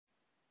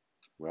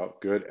Well,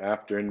 good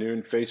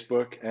afternoon,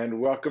 Facebook,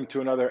 and welcome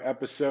to another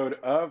episode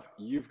of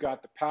You've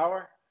Got the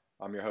Power.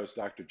 I'm your host,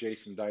 Dr.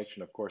 Jason Deitch,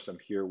 and of course, I'm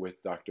here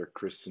with Dr.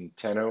 Chris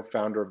Centeno,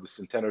 founder of the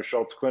Centeno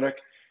Schultz Clinic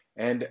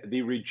and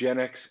the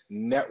Regenix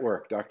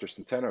Network. Dr.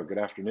 Centeno, good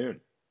afternoon.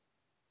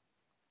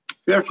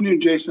 Good afternoon,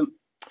 Jason.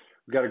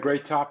 We've got a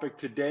great topic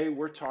today.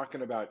 We're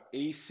talking about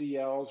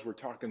ACLs, we're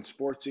talking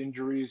sports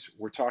injuries,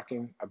 we're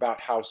talking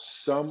about how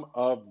some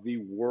of the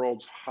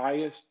world's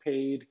highest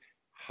paid,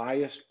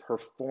 highest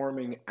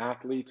performing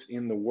athletes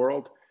in the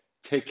world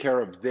take care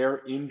of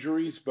their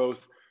injuries,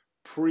 both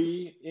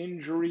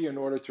pre-injury in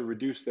order to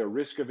reduce their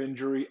risk of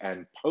injury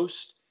and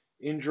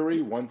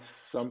post-injury once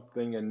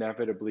something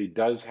inevitably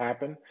does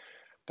happen.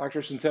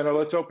 Dr. Centeno,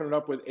 let's open it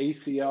up with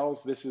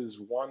ACLs. This is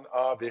one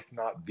of, if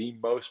not the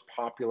most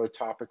popular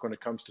topic when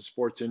it comes to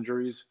sports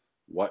injuries.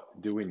 What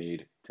do we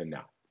need to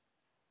know?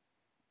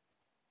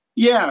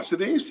 Yeah, so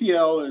the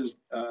ACL is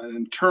an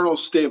internal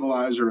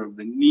stabilizer of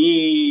the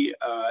knee,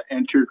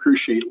 anterior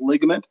cruciate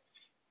ligament.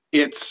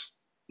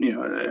 It's,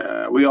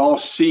 we all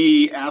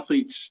see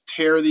athletes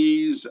tear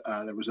these.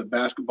 There was a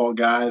basketball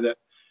guy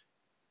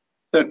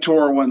that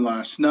tore one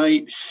last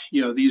night.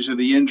 These are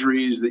the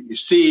injuries that you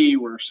see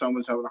where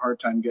someone's having a hard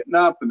time getting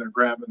up and they're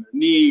grabbing their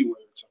knee,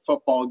 whether it's a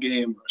football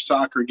game or a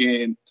soccer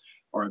game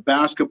or a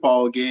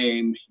basketball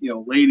game.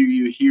 Later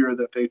you hear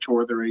that they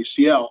tore their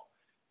ACL.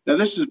 Now,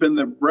 this has been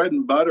the bread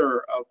and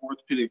butter of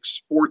orthopedic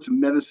sports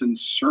medicine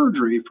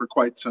surgery for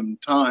quite some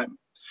time.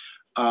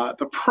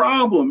 The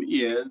problem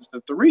is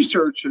that the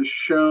research has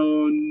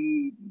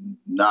shown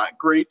not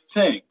great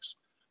things.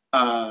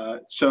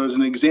 So as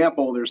an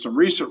example, there's some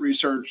recent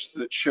research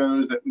that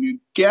shows that when you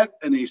get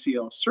an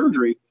ACL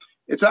surgery,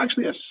 it's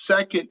actually a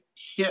second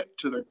hit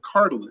to the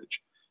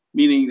cartilage,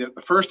 meaning that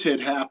the first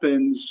hit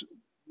happens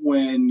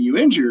when you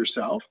injure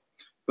yourself,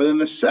 but then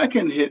the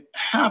second hit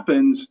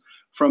happens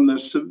from the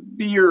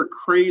severe,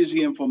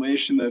 crazy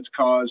inflammation that's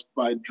caused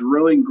by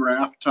drilling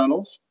graft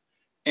tunnels,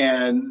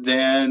 and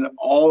then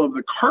all of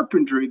the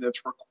carpentry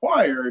that's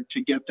required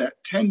to get that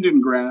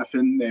tendon graft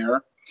in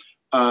there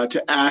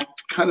to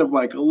act kind of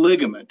like a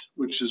ligament,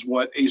 which is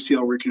what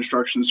ACL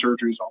reconstruction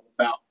surgery is all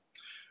about.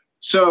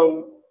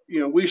 So,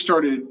 we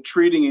started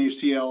treating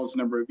ACLs a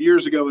number of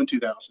years ago in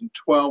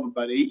 2012,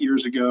 about 8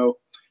 years ago,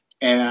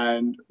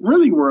 and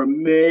really were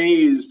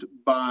amazed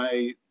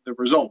by the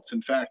results.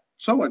 In fact,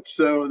 so much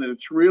so that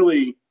it's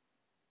really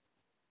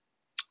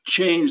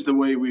changed the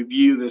way we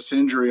view this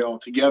injury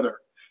altogether.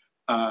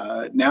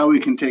 Now we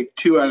can take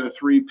 2 out of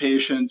 3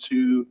 patients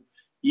who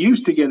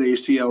used to get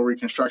ACL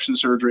reconstruction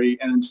surgery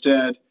and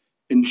instead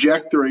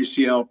inject their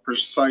ACL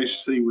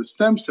precisely with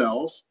stem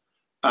cells,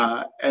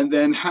 and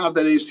then have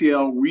that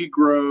ACL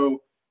regrow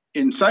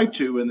in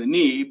situ in the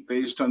knee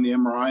based on the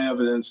MRI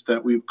evidence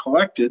that we've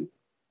collected,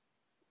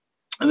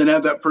 and then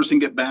have that person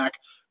get back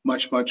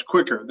much, much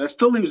quicker. That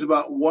still leaves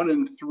about 1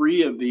 in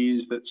 3 of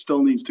these that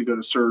still needs to go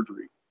to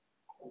surgery.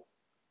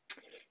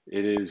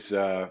 It is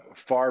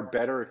far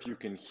better if you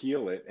can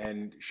heal it,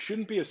 and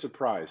shouldn't be a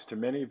surprise to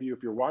many of you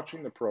if you're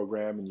watching the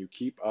program and you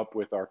keep up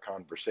with our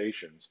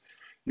conversations.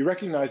 You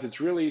recognize it's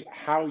really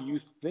how you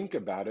think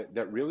about it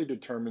that really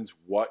determines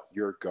what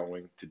you're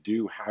going to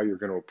do, how you're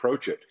going to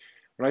approach it.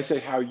 When I say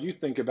how you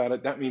think about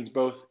it, that means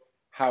both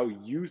how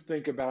you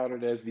think about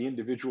it as the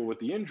individual with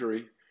the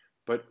injury,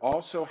 but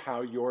also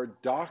how your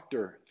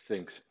doctor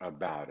thinks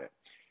about it.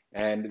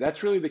 And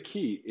that's really the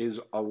key,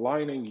 is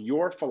aligning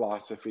your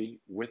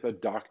philosophy with a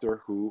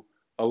doctor who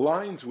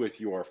aligns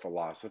with your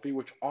philosophy,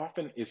 which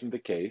often isn't the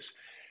case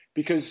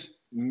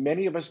because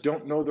many of us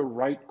don't know the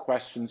right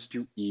questions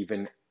to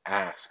even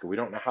ask. We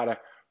don't know how to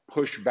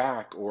push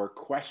back or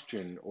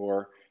question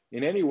or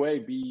in any way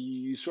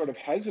be sort of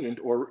hesitant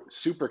or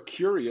super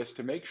curious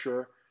to make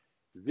sure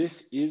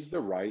this is the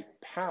right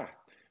path.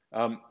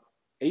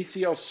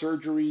 ACL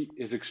surgery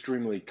is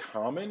extremely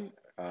common.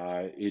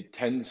 It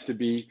tends to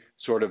be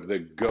sort of the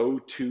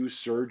go-to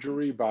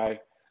surgery by,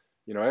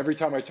 every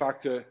time I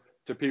talk to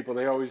people,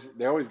 they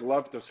always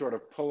love to sort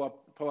of pull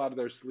out of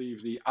their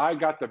sleeve I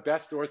got the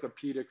best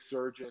orthopedic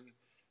surgeon.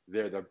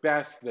 They're the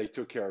best. They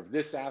took care of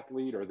this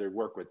athlete or they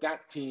work with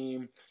that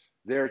team.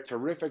 They're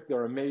terrific.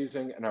 They're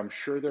amazing. And I'm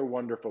sure they're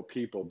wonderful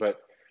people.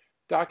 But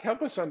Doc,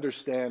 help us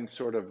understand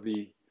sort of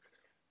the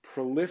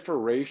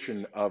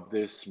proliferation of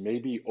this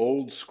maybe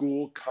old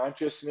school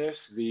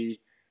consciousness, you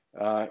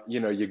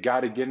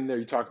got to get in there.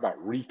 You talk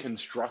about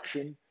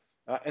reconstruction.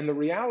 And the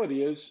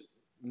reality is,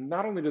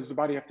 not only does the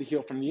body have to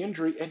heal from the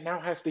injury, it now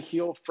has to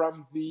heal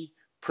from the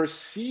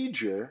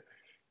procedure.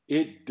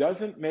 It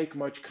doesn't make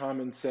much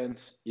common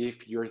sense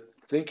if you're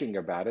thinking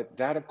about it.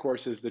 That, of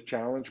course, is the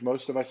challenge.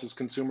 Most of us as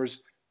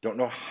consumers don't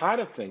know how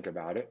to think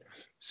about it.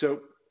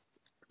 So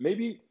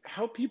maybe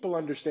help people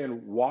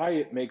understand why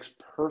it makes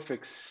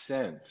perfect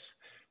sense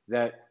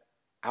that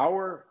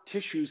our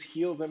tissues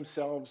heal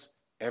themselves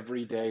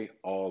every day,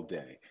 all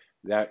day,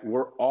 that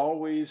we're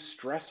always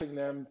stressing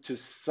them to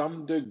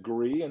some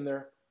degree and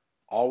they're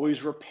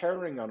always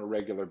repairing on a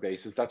regular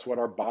basis. That's what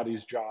our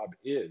body's job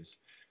is.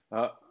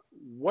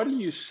 What do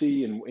you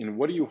see and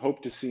what do you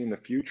hope to see in the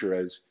future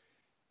as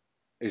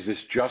Is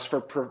this just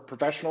for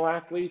professional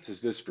athletes?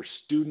 Is this for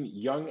student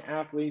young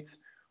athletes?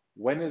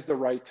 When is the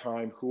right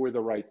time? Who are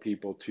the right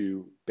people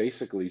to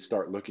basically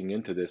start looking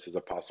into this as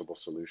a possible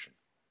solution?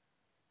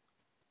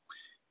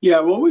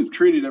 Yeah, well, we've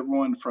treated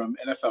everyone from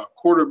NFL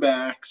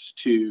quarterbacks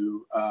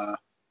to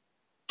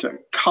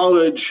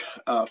college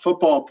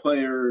football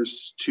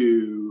players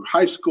to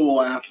high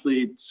school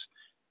athletes,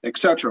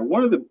 etc.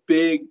 One of the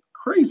big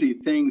crazy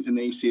things in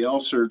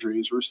ACL surgery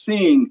is we're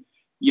seeing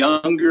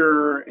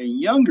younger and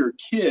younger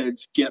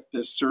kids get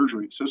this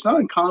surgery. So it's not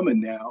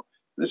uncommon now.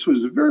 This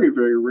was very,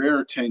 very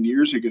rare 10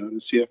 years ago to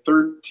see a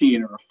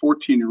 13 or a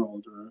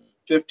 14-year-old or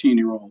a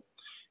 15-year-old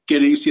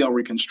get ACL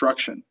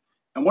reconstruction.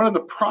 And one of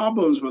the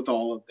problems with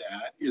all of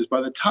that is by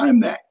the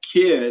time that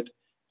kid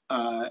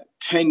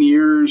 10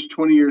 years,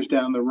 20 years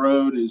down the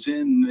road is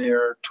in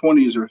their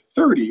 20s or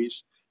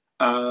 30s,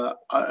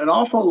 an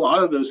awful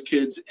lot of those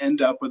kids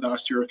end up with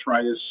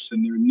osteoarthritis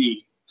in their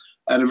knee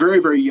at a very,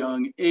 very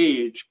young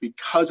age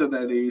because of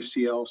that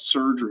ACL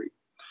surgery.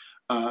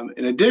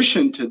 In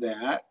addition to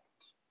that,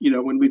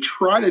 when we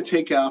try to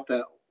take out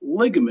that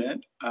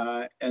ligament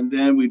and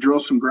then we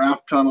drill some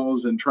graft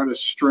tunnels and try to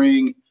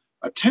string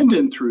a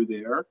tendon through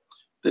there,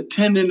 the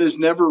tendon is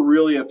never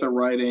really at the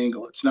right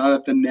angle. It's not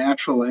at the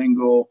natural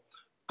angle.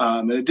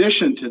 In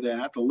addition to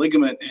that, the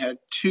ligament had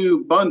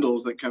two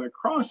bundles that kind of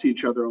cross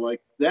each other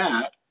like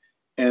that,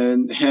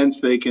 and hence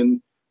they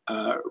can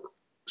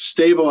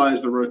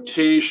stabilize the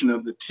rotation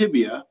of the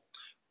tibia.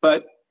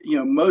 But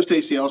most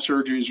ACL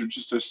surgeries are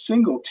just a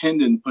single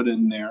tendon put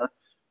in there,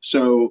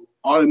 so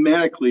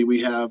automatically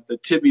we have the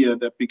tibia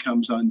that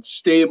becomes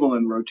unstable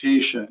in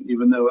rotation,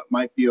 even though it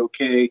might be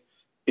okay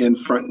in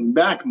front and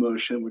back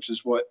motion, which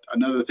is what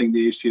another thing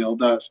the ACL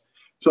does.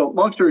 So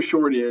long story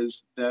short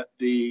is that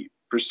the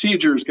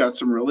procedure's got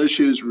some real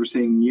issues. We're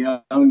seeing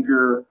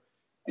younger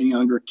and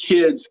younger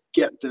kids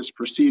get this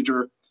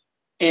procedure.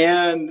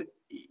 And,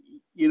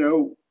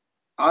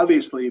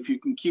 obviously, if you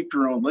can keep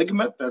your own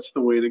ligament, that's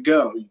the way to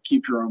go. You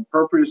keep your own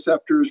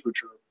proprioceptors,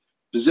 which are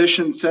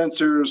position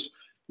sensors.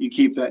 You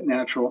keep that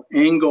natural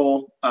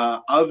angle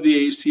of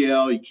the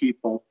ACL. You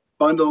keep both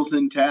bundles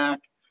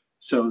intact,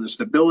 so the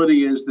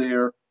stability is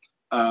there.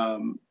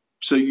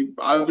 So you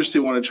obviously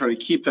want to try to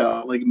keep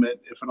that ligament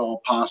if at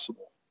all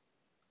possible.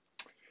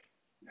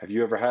 Have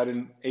you ever had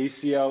an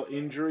ACL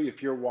injury?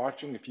 If you're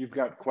watching, if you've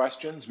got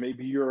questions,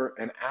 maybe you're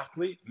an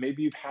athlete,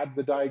 maybe you've had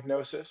the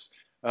diagnosis,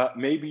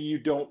 maybe you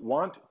don't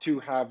want to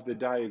have the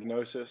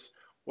diagnosis.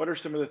 What are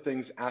some of the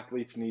things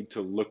athletes need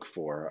to look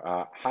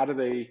for?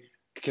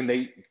 Can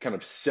they kind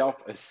of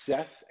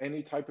self-assess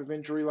any type of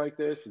injury like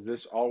this? Is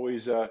this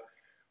always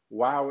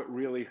wow, it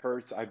really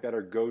hurts, I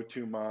better go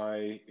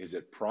to is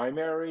it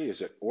primary?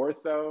 Is it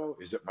ortho?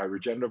 Is it my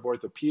regenerative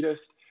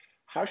orthopedist?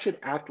 How should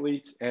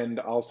athletes, and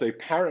I'll say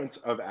parents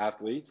of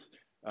athletes,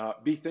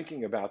 be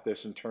thinking about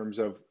this in terms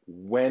of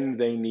when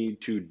they need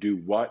to do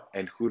what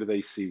and who do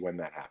they see when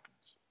that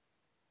happens?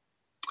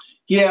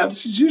 Yeah,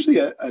 this is usually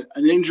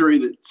an injury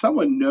that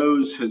someone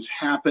knows has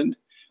happened.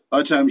 A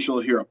lot of times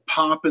you'll hear a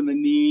pop in the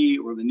knee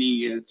or the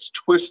knee gets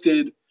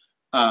twisted,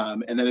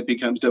 and then it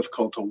becomes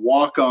difficult to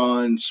walk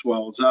on,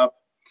 swells up.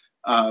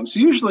 So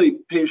usually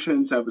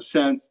patients have a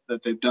sense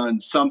that they've done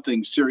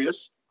something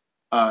serious.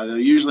 They'll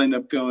usually end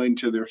up going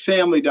to their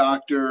family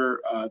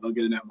doctor. They'll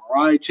get an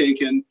MRI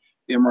taken.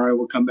 The MRI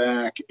will come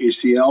back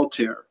ACL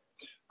tear.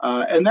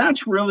 And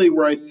that's really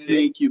where I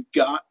think you've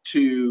got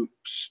to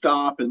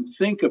stop and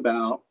think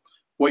about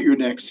what your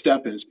next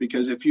step is.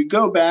 Because if you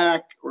go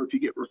back or if you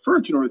get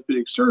referred to an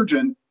orthopedic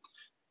surgeon,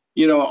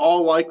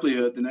 all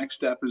likelihood the next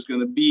step is going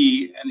to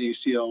be an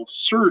ACL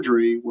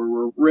surgery where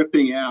we're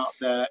ripping out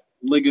that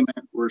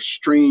ligament, we're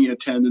stringing a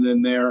tendon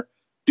in there,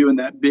 doing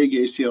that big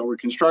ACL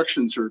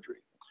reconstruction surgery.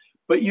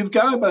 But you've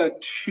got about a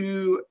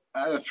 2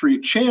 out of 3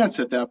 chance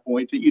at that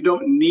point that you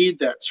don't need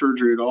that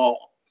surgery at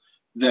all,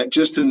 that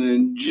just an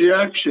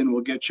injection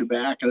will get you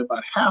back at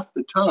about half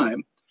the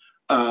time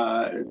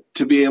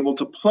to be able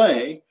to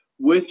play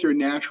with your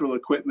natural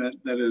equipment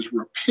that is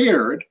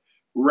repaired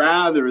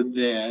rather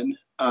than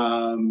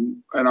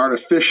an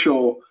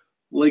artificial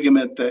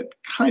ligament that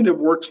kind of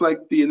works like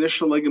the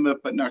initial ligament,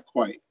 but not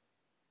quite.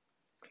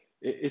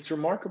 It's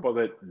remarkable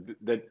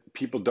that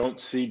people don't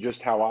see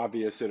just how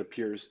obvious it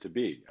appears to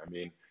be. I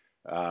mean,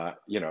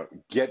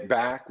 get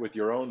back with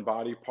your own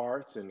body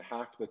parts in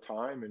half the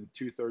time, and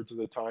 2/3 of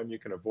the time you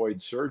can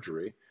avoid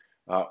surgery,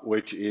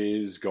 which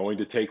is going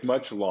to take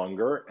much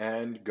longer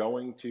and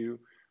going to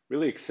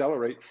really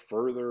accelerate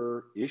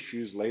further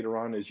issues later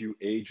on as you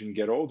age and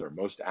get older.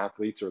 Most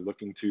athletes are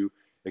looking to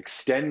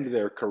extend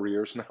their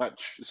careers, not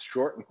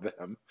shorten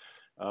them.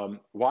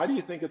 Why do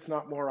you think it's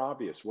not more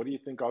obvious? What do you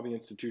think all the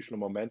institutional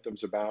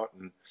momentum's about?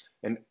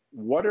 And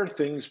what are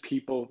things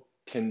people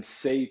can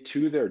say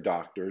to their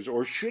doctors,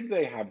 or should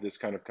they have this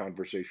kind of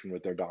conversation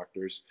with their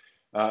doctors?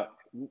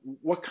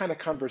 What kind of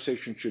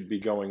conversation should be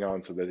going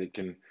on so that they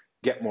can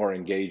get more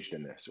engaged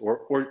in this?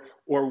 Or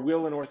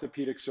will an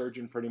orthopedic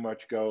surgeon pretty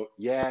much go,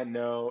 yeah,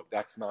 no,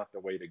 that's not the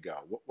way to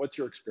go? What's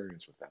your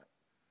experience with that?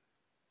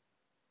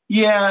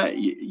 Yeah,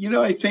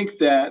 I think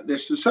that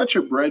this is such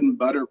a bread and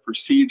butter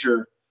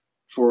procedure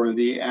for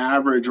the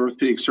average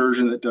orthopedic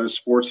surgeon that does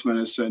sports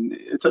medicine.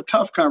 It's a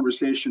tough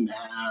conversation to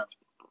have.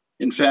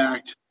 In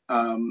fact,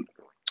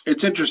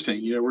 it's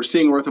interesting. We're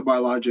seeing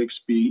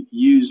orthobiologics be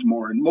used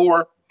more and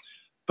more,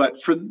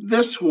 but for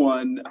this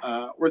one,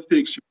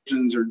 orthopedic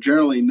surgeons are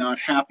generally not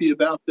happy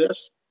about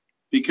this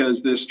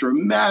because this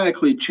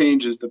dramatically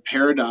changes the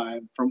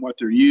paradigm from what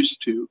they're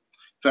used to.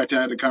 In fact,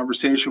 I had a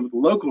conversation with a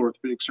local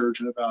orthopedic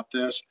surgeon about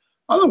this.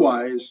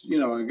 Otherwise,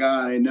 a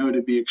guy I know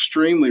to be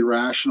extremely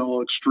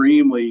rational,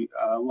 extremely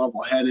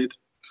level-headed,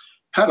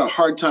 had a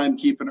hard time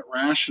keeping it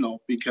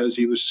rational because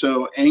he was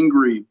so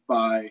angry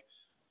by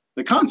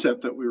the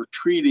concept that we were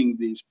treating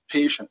these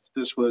patients.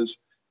 This was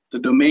the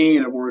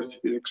domain of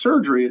orthopedic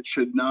surgery. It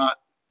should not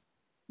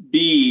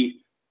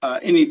be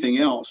anything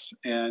else.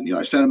 And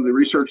I sent him the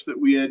research that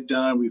we had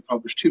done. We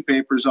published 2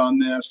 papers on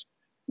this.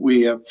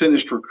 We have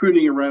finished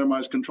recruiting a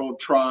randomized controlled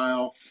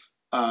trial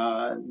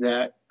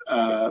that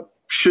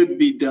should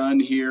be done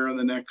here in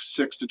the next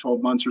 6 to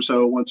 12 months or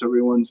so, once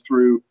everyone's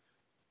through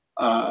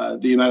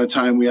the amount of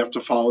time we have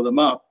to follow them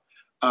up.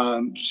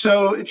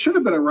 So it should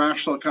have been a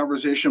rational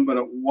conversation, but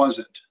it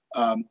wasn't.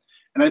 And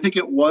I think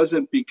it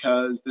wasn't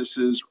because this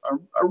is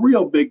a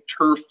real big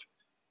turf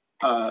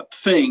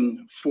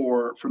thing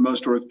for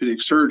most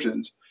orthopedic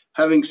surgeons.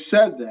 Having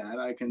said that,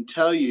 I can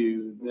tell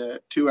you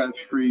that 2 out of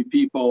 3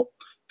 people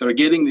that are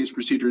getting these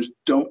procedures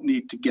don't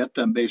need to get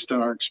them based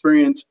on our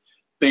experience,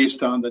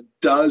 based on the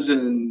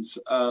dozens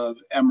of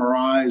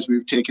MRIs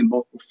we've taken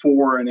both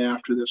before and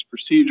after this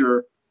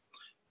procedure.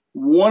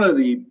 One of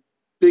the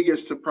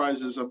biggest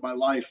surprises of my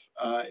life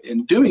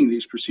in doing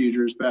these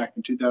procedures back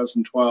in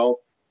 2012,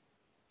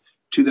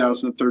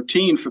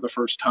 2013 for the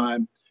first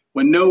time,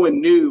 when no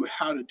one knew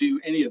how to do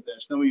any of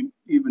this. No one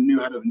even knew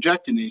how to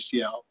inject an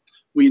ACL.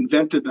 We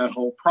invented that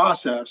whole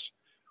process,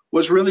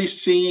 was really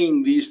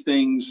seeing these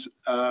things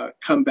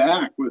come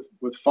back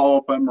with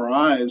follow-up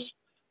MRIs.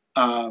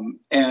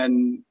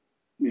 And,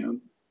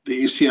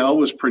 the ACL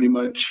was pretty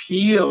much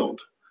healed.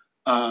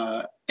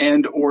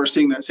 And or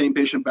seeing that same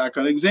patient back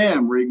on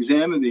exam,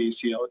 re-examine the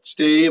ACL, it's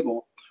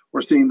stable,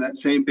 or seeing that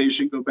same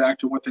patient go back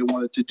to what they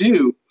wanted to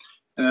do.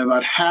 And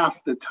about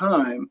half the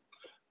time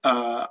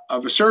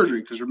of a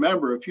surgery, because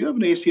remember, if you have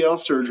an ACL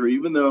surgery,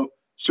 even though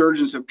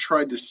surgeons have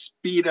tried to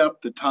speed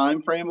up the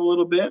time frame a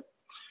little bit,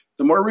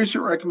 the more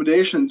recent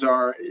recommendations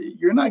are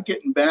you're not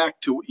getting back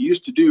to what you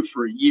used to do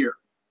for a year.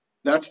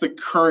 That's the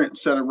current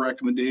set of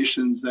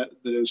recommendations that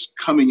is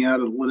coming out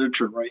of the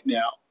literature right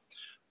now.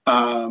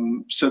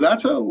 So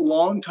that's a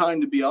long time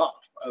to be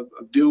off of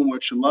doing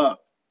what you love.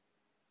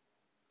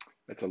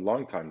 It's a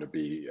long time to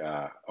be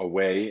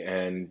away,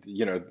 and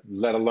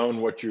let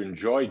alone what you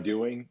enjoy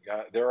doing.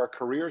 There are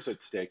careers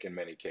at stake in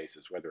many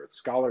cases, whether it's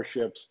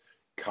scholarships,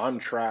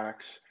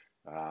 contracts,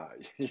 uh,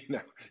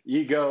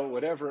 ego,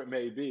 whatever it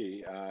may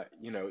be.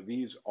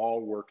 These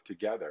all work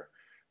together.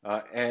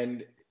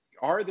 And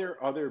are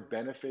there other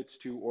benefits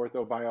to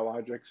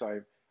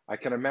orthobiologics? I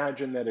can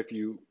imagine that if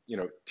you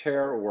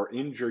tear or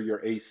injure your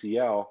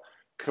ACL,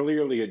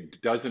 clearly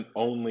it doesn't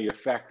only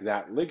affect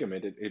that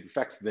ligament, it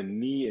affects the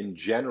knee in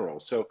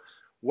general. So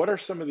what are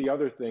some of the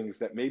other things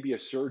that maybe a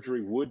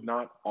surgery would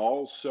not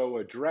also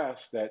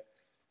address that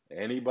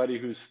anybody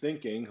who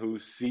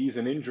sees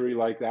an injury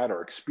like that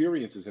or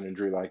experiences an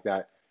injury like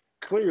that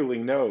clearly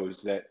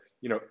knows that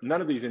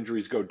none of these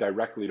injuries go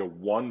directly to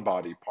one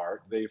body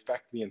part, they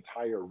affect the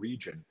entire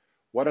region.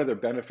 What other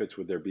benefits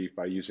would there be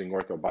by using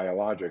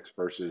orthobiologics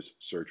versus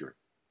surgery?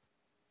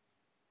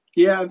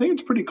 Yeah, I think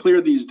it's pretty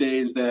clear these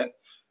days that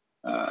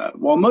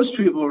while most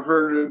people have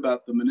heard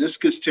about the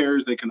meniscus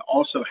tears, they can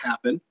also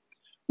happen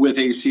with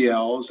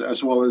ACLs,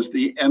 as well as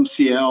the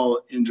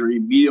MCL injury,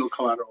 medial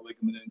collateral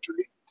ligament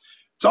injury.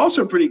 It's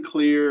also pretty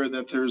clear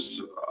that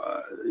there's,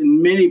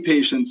 in many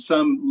patients,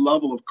 some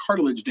level of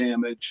cartilage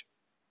damage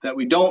that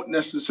we don't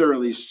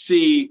necessarily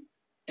see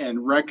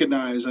and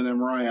recognize on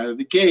MRI out of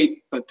the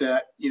gate, but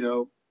that,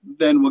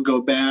 then will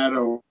go bad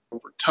over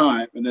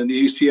time. And then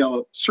the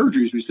ACL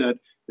surgeries, we said,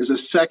 is a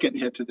second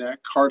hit to that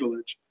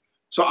cartilage.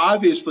 So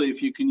obviously,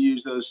 if you can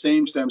use those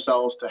same stem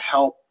cells to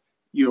help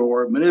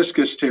your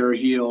meniscus tear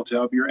heal, to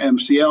help your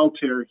MCL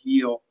tear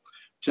heal,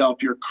 to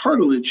help your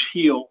cartilage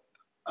heal,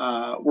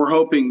 we're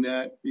hoping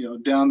that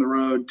down the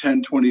road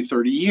 10, 20,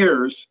 30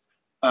 years,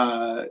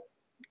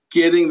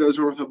 getting those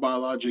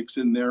orthobiologics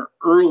in there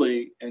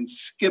early and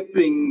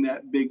skipping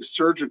that big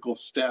surgical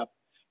step,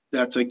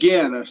 that's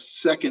again a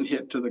second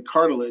hit to the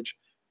cartilage,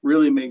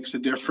 really makes a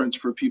difference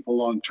for people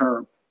long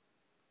term.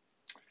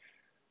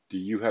 Do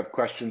you have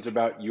questions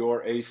about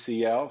your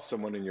ACL,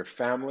 someone in your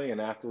family, an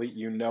athlete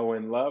you know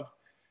and love?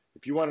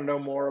 If you want to know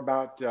more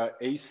about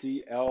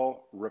ACL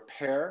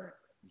repair,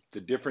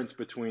 the difference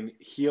between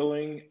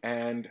healing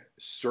and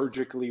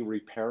surgically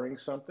repairing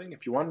something,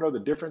 if you want to know the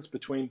difference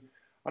between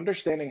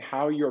understanding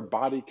how your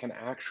body can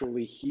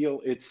actually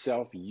heal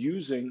itself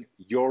using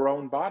your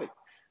own body,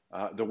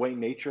 the way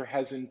nature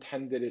has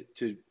intended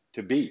it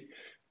to be.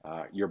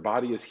 Your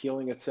body is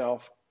healing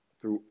itself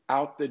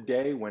throughout the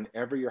day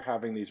whenever you're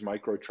having these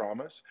micro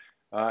traumas.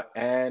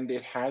 and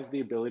it has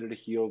the ability to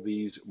heal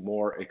these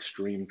more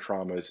extreme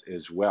traumas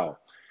as well.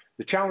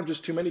 The challenge is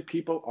too many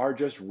people are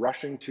just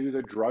rushing to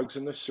the drugs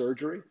and the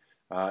surgery.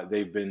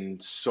 They've been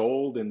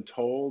sold and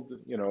told,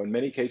 in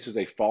many cases,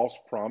 a false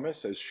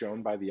promise, as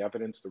shown by the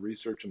evidence, the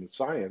research, and the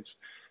science,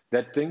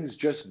 that things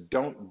just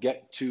don't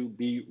get to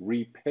be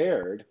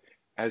repaired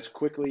as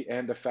quickly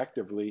and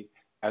effectively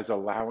as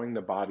allowing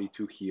the body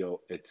to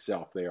heal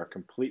itself. They are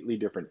completely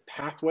different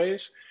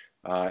pathways.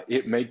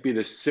 It might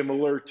be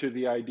similar to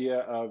the idea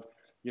of,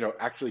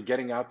 actually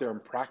getting out there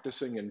and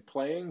practicing and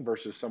playing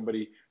versus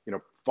somebody,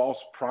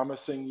 false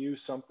promising you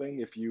something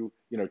if you,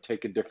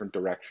 take a different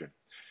direction.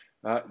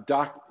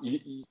 Doc,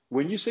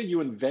 when you say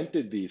you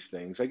invented these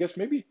things, I guess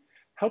maybe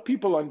help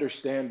people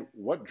understand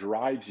what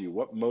drives you,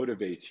 what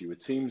motivates you.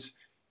 It seems,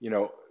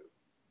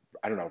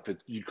 I don't know if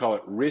you'd call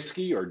it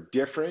risky or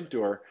different,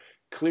 or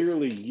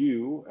clearly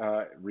you,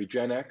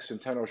 Regenex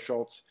and Tenno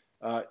Schultz,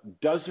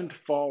 doesn't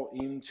fall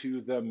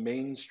into the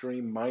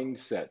mainstream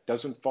mindset,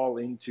 doesn't fall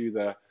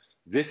into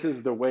this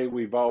is the way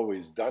we've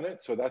always done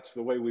it, so that's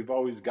the way we've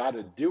always got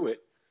to do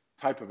it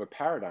type of a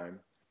paradigm.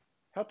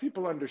 Help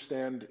people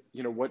understand,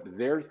 what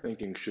their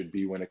thinking should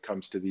be when it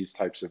comes to these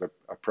types of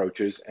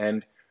approaches,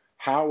 and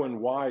how and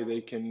why they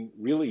can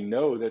really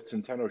know that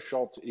Centeno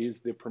Schultz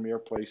is the premier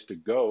place to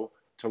go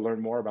to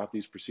learn more about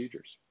these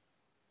procedures.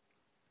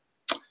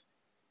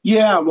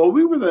 Yeah, well,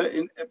 we were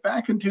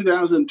back in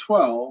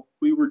 2012,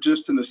 we were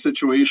just in a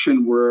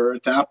situation where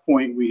at that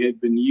point we had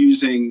been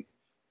using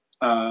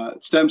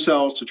stem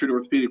cells to treat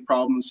orthopedic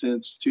problems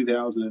since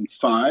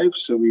 2005.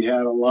 So we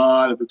had a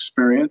lot of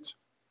experience.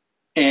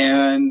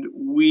 And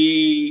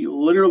we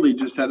literally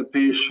just had a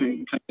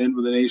patient come in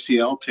with an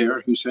ACL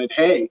tear who said,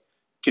 "Hey,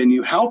 can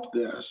you help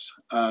this?"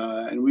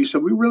 And we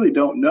said, "We really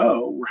don't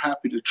know. We're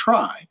happy to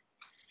try."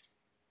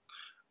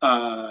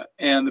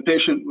 And the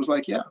patient was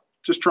like, "Yeah,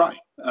 just try."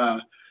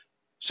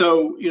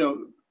 So,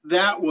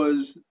 that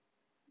was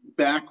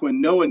back when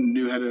no one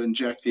knew how to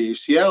inject the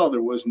ACL.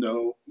 There was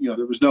no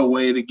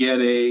way to get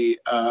a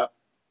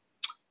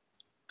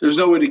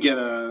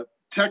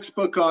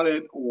textbook on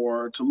it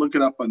or to look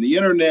it up on the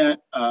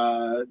internet.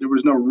 There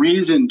was no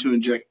reason to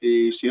inject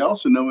the ACL,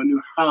 so no one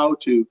knew how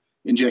to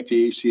inject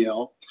the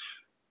ACL.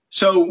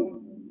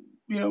 So,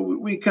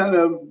 we kind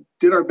of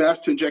did our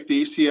best to inject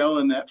the ACL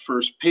in that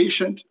first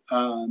patient.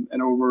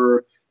 And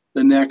over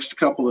the next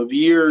couple of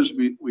years,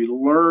 we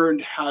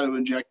learned how to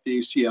inject the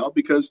ACL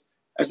because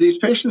as these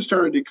patients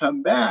started to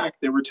come back,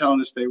 they were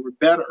telling us they were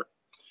better.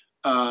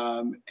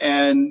 And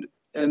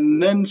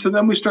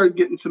then we started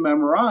getting some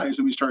MRIs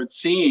and we started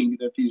seeing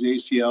that these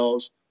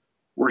ACLs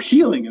were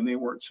healing and they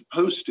weren't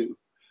supposed to.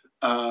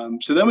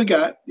 So then we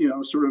got,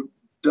 sort of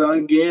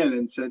dug in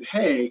and said,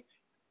 "Hey,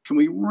 can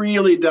we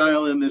really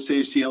dial in this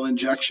ACL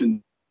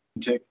injection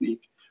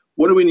technique?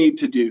 What do we need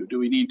to do? Do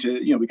we need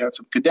to, we got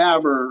some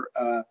cadavers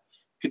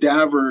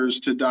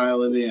to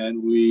dial it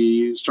in.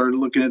 We started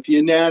looking at the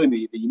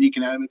anatomy, the unique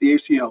anatomy of the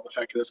ACL, the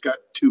fact that it's got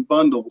two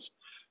bundles.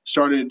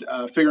 Started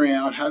figuring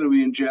out how do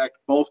we inject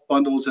both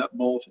bundles at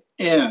both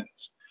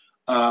ends.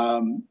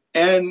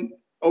 And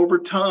over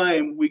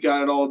time, we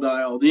got it all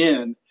dialed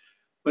in.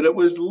 But it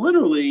was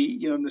literally,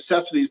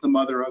 necessity is the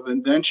mother of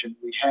invention.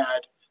 We had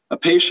a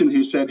patient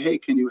who said, "Hey,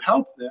 can you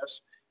help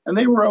this?" And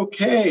they were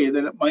okay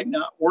that it might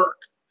not work,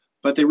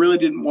 but they really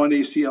didn't want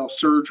ACL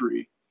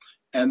surgery.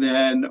 And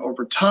then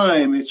over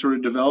time, it sort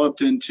of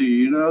developed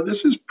into,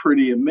 this is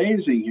pretty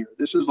amazing here.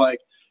 This is like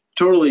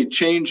totally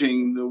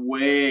changing the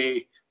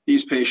way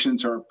these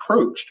patients are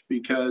approached,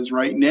 because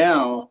right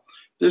now,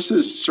 this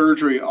is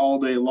surgery all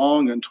day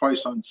long and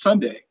twice on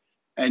Sunday.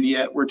 And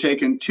yet we're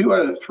taking 2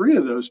 out of 3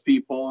 of those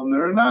people and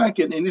they're not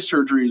getting any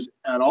surgeries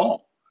at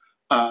all.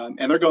 And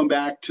they're going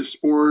back to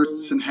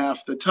sports in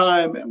half the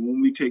time. And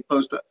when we take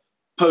post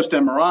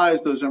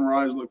MRIs, those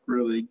MRIs look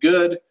really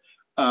good.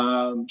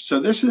 So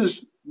this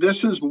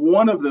is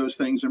one of those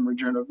things in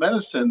regenerative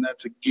medicine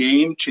that's a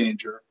game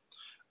changer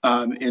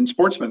in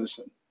sports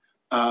medicine.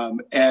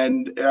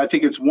 And I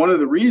think it's one of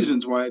the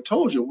reasons why I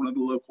told you one of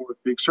the local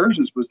orthopedic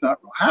surgeons was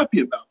not real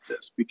happy about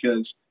this,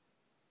 because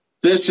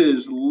this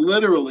is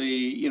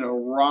literally,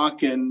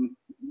 rocking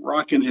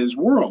his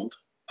world.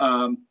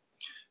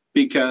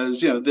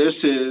 Because,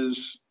 this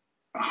is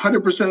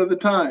 100% of the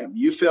time.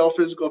 You fail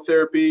physical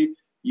therapy,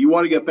 you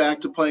want to get back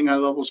to playing high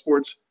level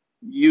sports,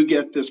 you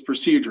get this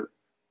procedure.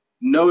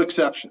 No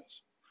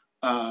exceptions.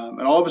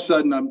 And all of a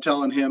sudden, I'm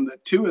telling him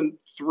that 2 and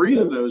 3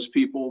 of those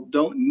people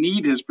don't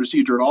need his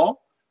procedure at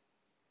all.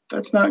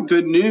 That's not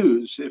good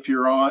news if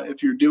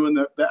you're doing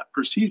that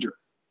procedure.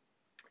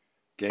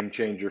 Game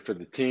changer for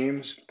the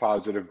teams,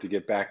 positive to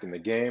get back in the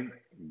game.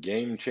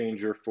 Game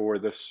changer for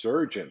the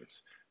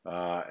surgeons,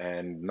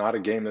 and not a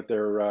game that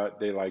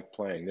they like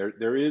playing.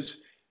 There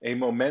is a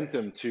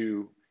momentum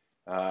to,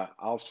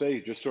 I'll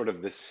say, just sort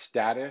of the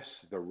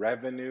status, the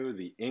revenue,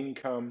 the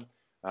income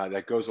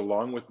that goes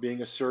along with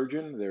being a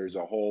surgeon. There's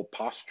a whole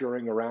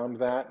posturing around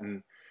that,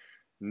 and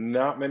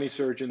not many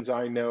surgeons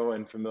I know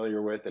and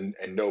familiar with and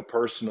know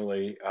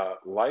personally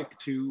like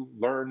to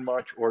learn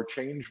much or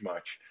change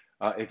much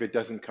if it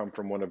doesn't come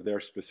from one of their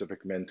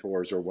specific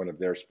mentors or one of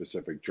their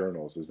specific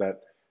journals. Does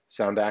that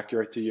sound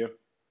accurate to you?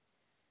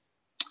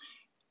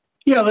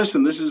 Yeah,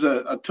 listen, this is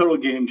a total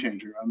game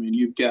changer. I mean,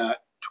 you've got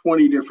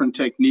 20 different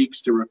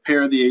techniques to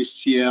repair the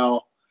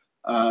ACL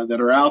that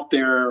are out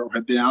there or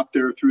have been out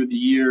there through the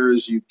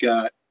years. You've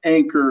got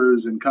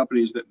anchors and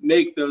companies that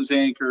make those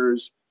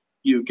anchors.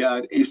 You've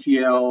got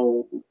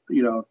ACL,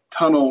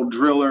 tunnel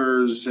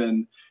drillers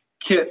and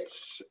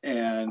kits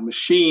and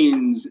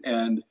machines.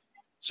 And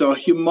so a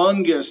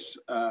humongous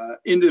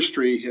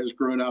industry has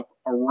grown up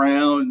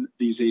around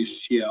these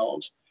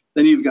ACLs.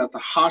 Then you've got the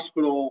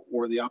hospital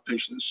or the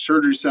outpatient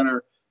surgery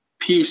center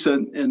piece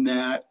in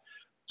that.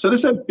 So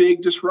this is a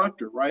big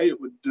disruptor, right?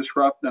 It would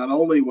disrupt not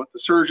only what the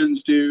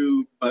surgeons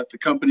do, but the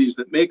companies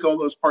that make all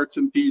those parts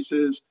and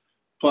pieces,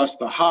 plus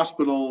the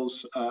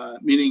hospitals,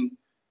 meaning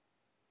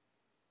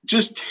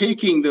just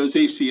taking those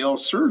ACL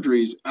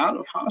surgeries out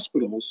of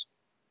hospitals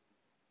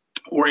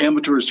or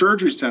ambulatory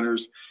surgery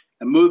centers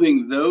and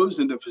moving those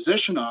into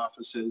physician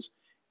offices,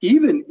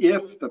 even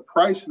if the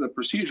price of the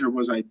procedure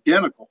was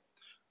identical,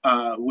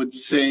 would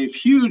save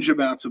huge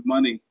amounts of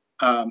money.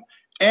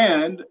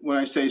 And when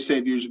I say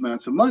save huge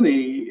amounts of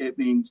money, it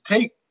means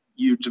take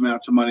huge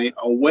amounts of money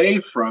away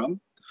from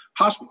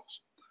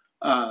hospitals.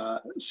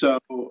 So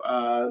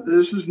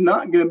this is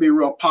not going to be a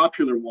real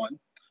popular one,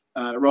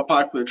 a real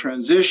popular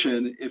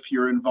transition if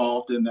you're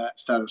involved in that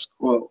status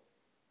quo.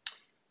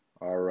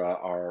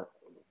 Our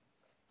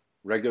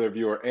regular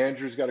viewer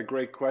Andrew's got a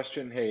great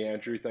question. Hey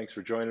Andrew, thanks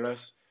for joining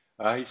us.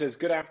 He says,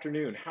 good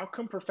afternoon. How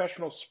come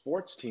professional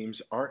sports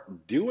teams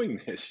aren't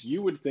doing this?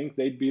 You would think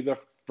they'd be the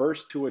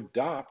first to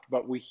adopt,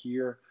 but we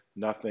hear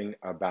nothing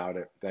about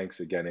it.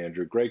 Thanks again,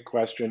 Andrew. Great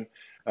question.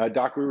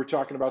 Doc, we were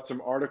talking about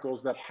some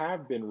articles that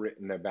have been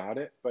written about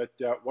it, but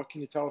what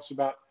can you tell us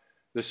about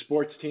the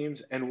sports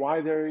teams and why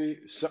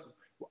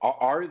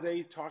are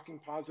they talking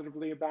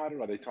positively about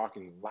it? Are they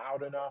talking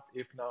loud enough?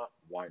 If not,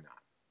 why not?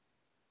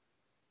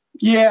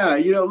 Yeah,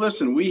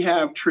 listen, we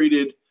have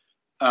treated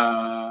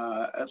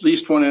at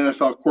least one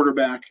NFL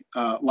quarterback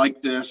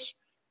like this.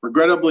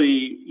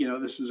 Regrettably,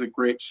 this is a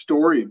great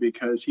story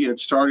because he had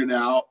started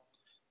out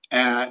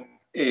at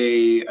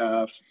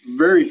a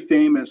very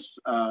famous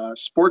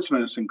sports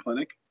medicine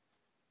clinic,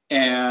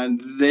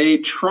 and they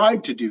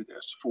tried to do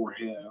this for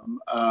him,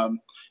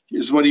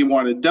 is what he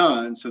wanted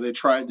done. So they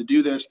tried to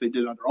do this. They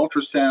did it under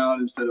ultrasound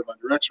instead of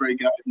under x-ray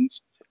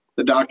guidance.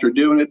 The doctor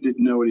doing it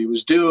didn't know what he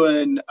was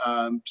doing,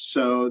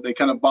 so they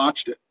kind of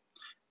botched it.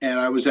 And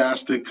I was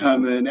asked to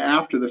come in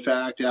after the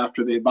fact,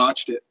 after they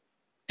botched it.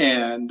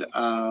 And,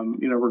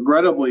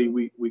 regrettably,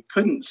 we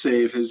couldn't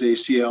save his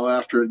ACL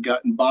after it had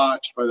gotten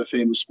botched by the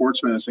famous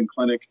sports medicine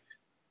clinic.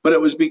 But it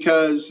was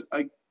because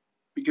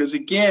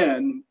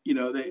again,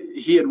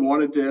 he had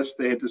wanted this.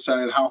 They had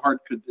decided how hard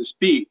could this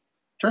be.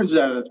 Turns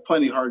out it's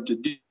plenty hard to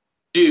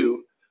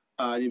do.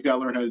 You've got to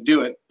learn how to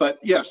do it. But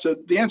yeah, so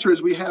the answer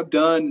is we have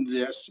done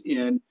this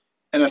in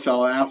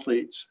NFL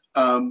athletes.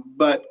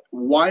 But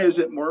why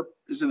isn't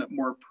it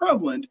more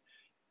prevalent?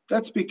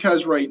 That's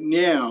because right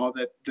now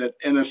that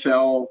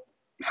NFL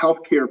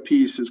healthcare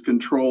piece is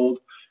controlled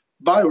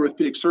by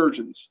orthopedic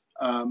surgeons.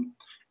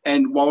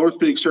 And while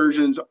orthopedic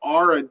surgeons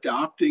are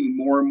adopting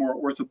more and more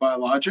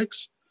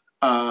orthobiologics,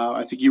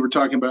 I think you were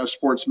talking about a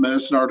sports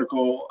medicine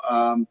article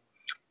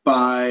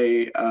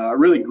by a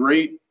really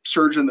great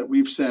surgeon that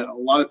we've sent a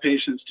lot of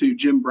patients to,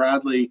 Jim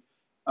Bradley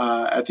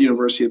at the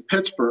University of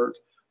Pittsburgh.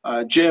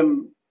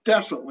 Jim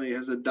definitely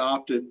has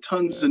adopted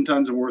tons and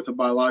tons of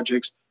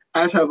orthobiologics,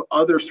 as have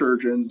other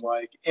surgeons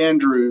like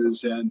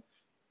Andrews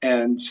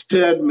and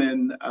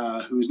Stedman,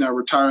 who's now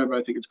retired, but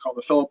I think it's called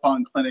the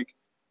Philippon Clinic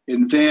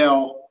in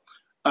Vail.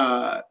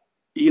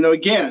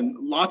 Again,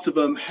 lots of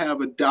them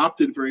have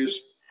adopted various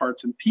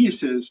parts and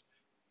pieces,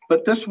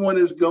 but this one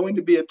is going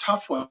to be a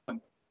tough one.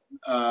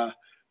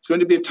 It's going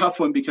to be a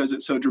tough one because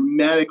it so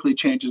dramatically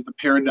changes the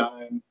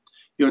paradigm.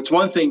 It's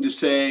one thing to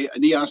say a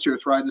knee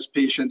osteoarthritis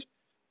patient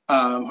who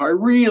I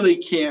really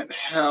can't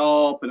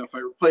help, and if I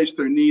replace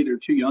their knee, they're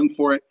too young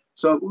for it,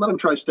 so let them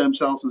try stem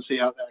cells and see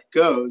how that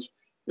goes.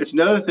 It's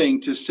another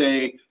thing to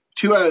say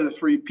 2 out of the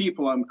 3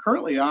 people I'm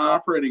currently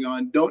operating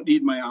on don't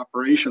need my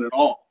operation at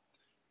all,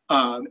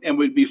 and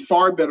would be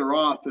far better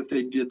off if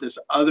they did this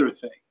other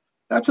thing.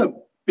 That's a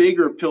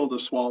bigger pill to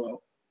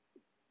swallow.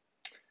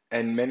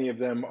 And many of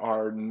them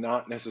are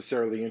not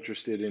necessarily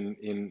interested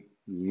in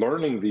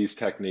learning these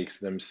techniques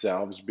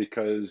themselves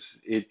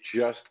because it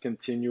just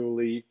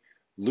continually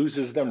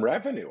loses them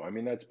revenue. I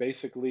mean, that's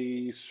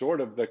basically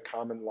sort of the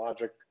common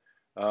logic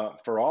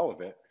for all of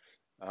it.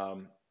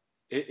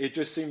 It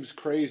just seems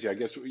crazy. I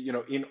guess,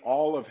 in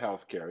all of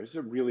healthcare, this is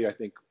a really, I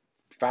think,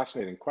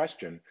 fascinating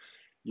question.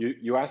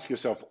 You ask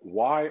yourself,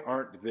 why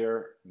aren't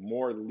there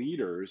more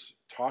leaders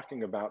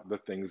talking about the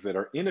things that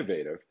are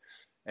innovative?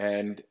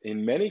 And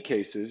in many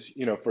cases,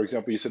 for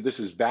example, you said this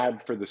is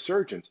bad for the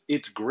surgeons.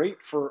 It's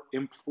great for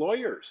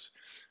employers,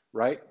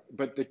 right?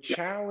 But the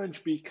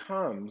challenge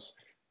becomes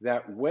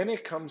that when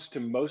it comes to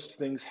most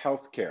things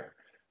healthcare,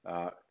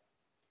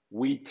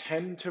 we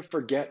tend to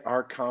forget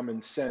our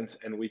common sense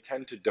and we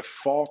tend to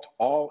default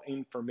all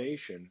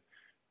information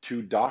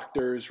to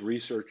doctors,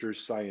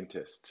 researchers,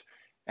 scientists.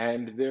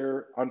 And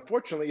there,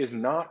 unfortunately, is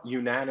not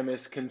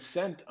unanimous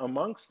consent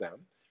amongst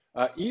them,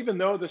 even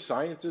though the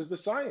science is the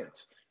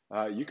science.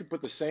 You could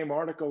put the same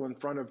article in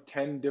front of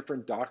 10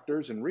 different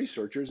doctors and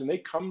researchers, and they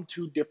come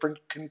to different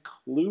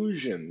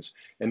conclusions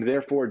and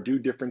therefore do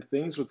different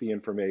things with the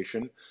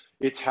information.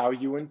 It's how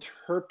you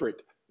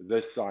interpret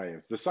the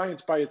science. The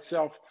science by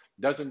itself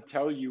doesn't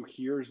tell you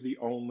here's the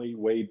only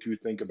way to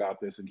think about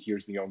this and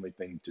here's the only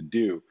thing to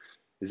do.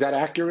 Is that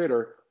accurate?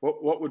 Or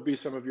what would be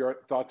some of your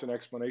thoughts and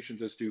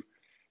explanations as to,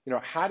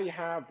 how do you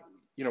have,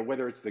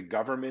 whether it's the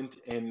government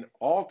in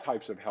all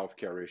types of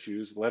healthcare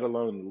issues, let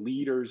alone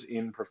leaders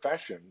in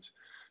professions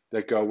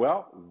that go,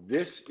 well,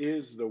 this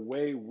is the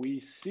way we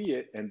see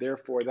it, and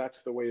therefore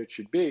that's the way it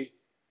should be.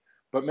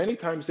 But many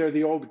times they're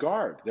the old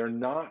guard. They're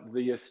not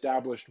the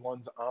established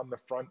ones on the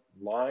front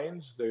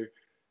lines. They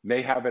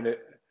may have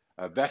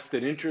a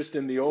vested interest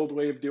in the old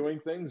way of doing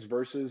things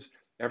versus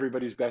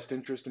everybody's best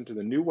interest into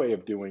the new way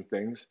of doing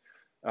things.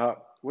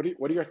 What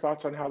are your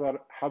thoughts on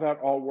how that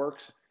all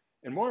works?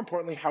 And more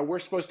importantly, how we're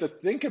supposed to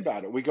think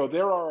about it. We go,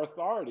 there are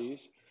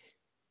authorities,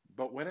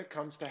 but when it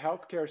comes to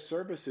healthcare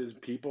services,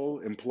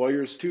 people,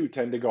 employers too,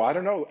 tend to go, I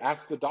don't know,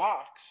 ask the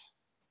docs,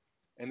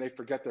 and they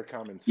forget their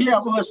common Yeah,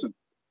 sense. well, listen,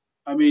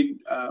 I mean,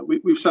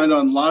 we've signed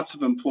on lots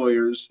of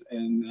employers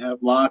and have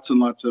lots and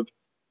lots of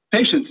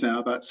patients now,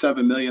 about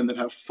 7 million that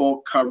have full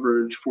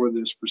coverage for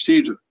this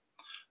procedure.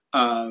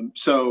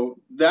 So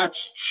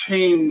that's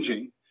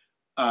changing.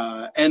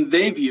 And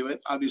they view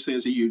it obviously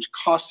as a huge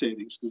cost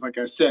savings because, like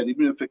I said,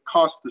 even if it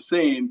costs the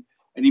same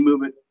and you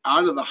move it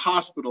out of the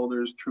hospital,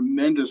 there's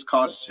tremendous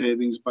cost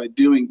savings by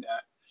doing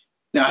that.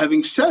 Now,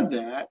 having said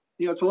that,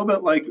 it's a little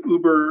bit like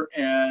Uber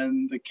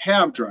and the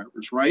cab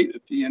drivers, right?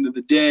 At the end of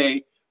the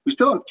day, we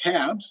still have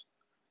cabs.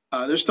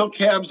 There's still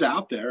cabs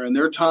out there, and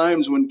there are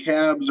times when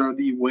cabs are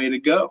the way to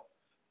go.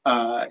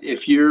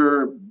 If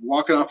you're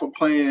walking off a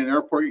plane in an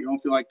airport, you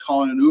don't feel like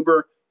calling an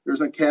Uber,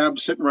 there's a cab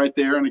sitting right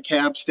there in a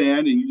cab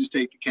stand, and you just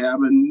take the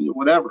cab and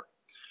whatever.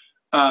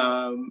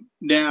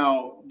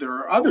 Now, there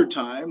are other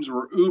times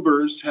where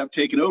Ubers have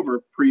taken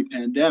over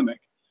pre-pandemic.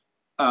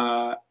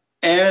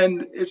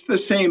 And it's the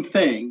same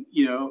thing.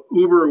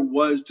 Uber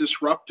was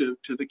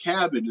disruptive to the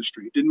cab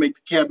industry. It didn't make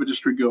the cab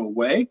industry go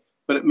away,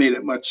 but it made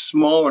it much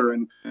smaller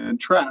and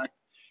tracked.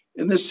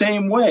 In the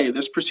same way,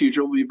 this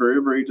procedure will be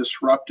very, very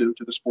disruptive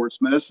to the sports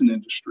medicine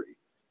industry.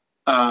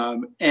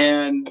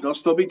 And there'll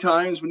still be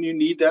times when you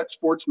need that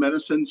sports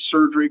medicine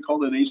surgery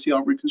called an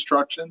ACL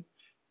reconstruction.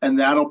 And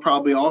that'll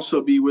probably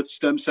also be with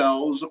stem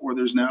cells, or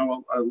there's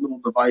now a little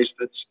device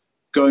that's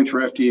going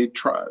through FDA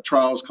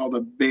trials called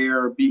a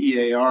BEAR,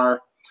 BEAR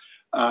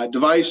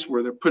device,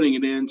 where they're putting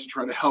it in to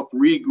try to help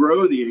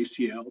regrow the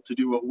ACL to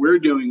do what we're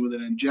doing with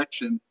an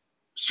injection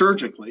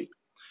surgically.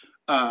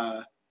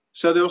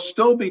 So there'll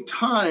still be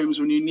times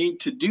when you need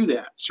to do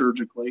that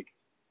surgically,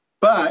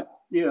 but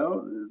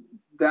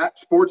that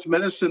sports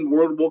medicine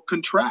world will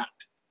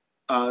contract.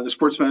 The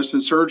sports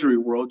medicine surgery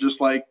world, just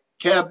like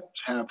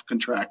cabs have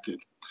contracted.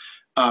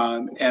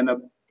 And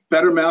a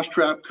better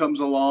mousetrap comes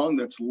along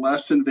that's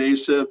less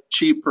invasive,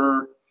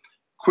 cheaper,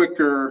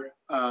 quicker,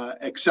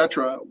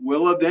 etc.,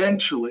 will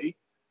eventually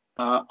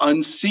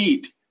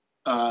unseat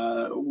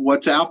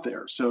what's out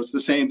there. So it's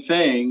the same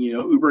thing.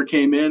 Uber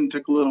came in,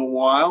 took a little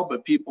while,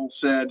 but people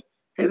said,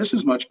 hey, this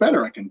is much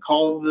better. I can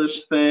call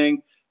this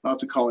thing. I don't have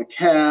to call a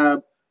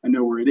cab. I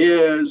know where it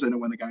is. I know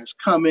when the guy's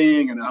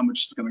coming. I know how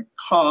much it's going to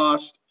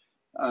cost.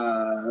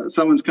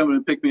 Someone's coming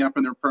to pick me up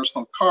in their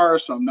personal car,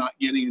 so I'm not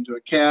getting into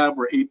a cab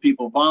where 8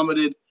 people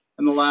vomited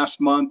in the last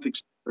month, et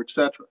cetera, et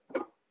cetera.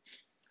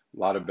 A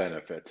lot of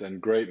benefits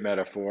and great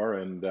metaphor.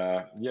 And,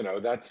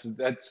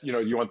 that's,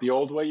 you want the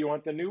old way, you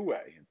want the new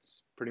way.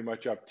 It's pretty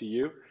much up to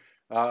you.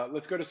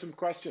 Let's go to some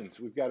questions.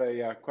 We've got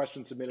a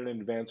question submitted in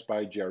advance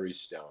by Jerry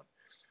Stone.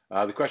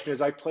 The question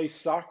is, I play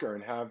soccer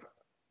and have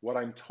what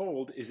I'm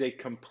told is a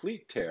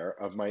complete tear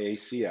of my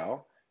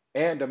ACL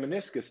and a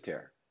meniscus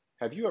tear.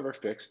 Have you ever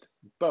fixed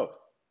both?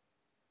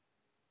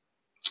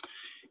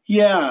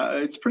 Yeah,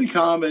 it's pretty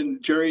common,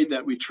 Jerry,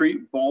 that we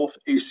treat both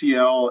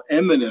ACL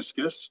and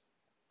meniscus,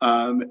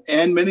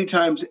 and many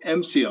times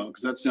MCL,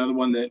 because that's another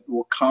one that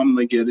will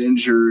commonly get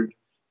injured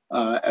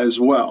as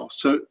well.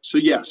 So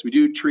yes, we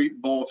do treat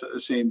both at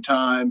the same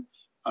time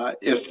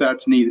if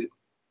that's needed.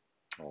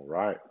 All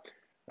right.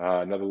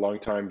 Another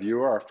longtime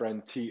viewer, our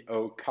friend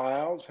T.O.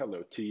 Kyles.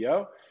 Hello,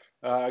 T.O.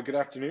 Good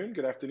afternoon.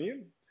 Good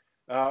afternoon.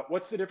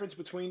 What's the difference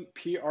between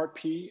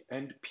PRP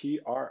and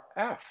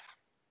PRF?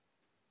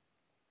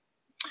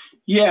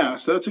 Yeah,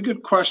 so that's a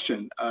good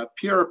question.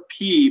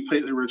 PRP,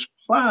 platelet-rich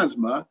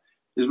plasma,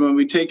 is when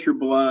we take your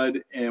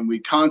blood and we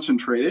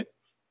concentrate it.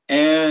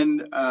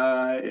 And,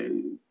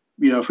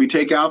 if we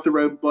take out the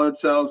red blood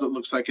cells, it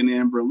looks like an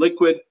amber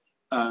liquid.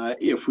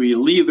 If we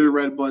leave the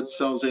red blood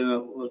cells in,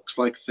 it looks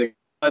like thick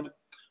blood.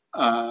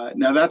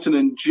 Now, that's an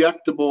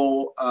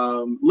injectable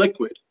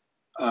liquid.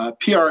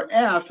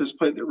 PRF is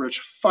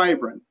platelet-rich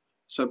fibrin.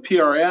 So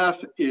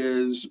PRF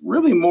is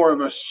really more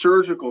of a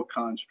surgical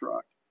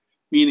construct,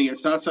 meaning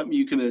it's not something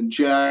you can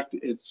inject.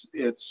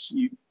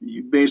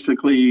 You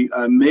basically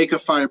make a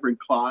fibrin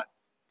clot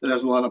that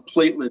has a lot of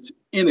platelets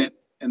in it,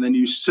 and then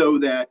you sew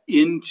that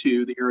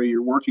into the area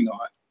you're working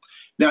on.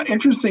 Now,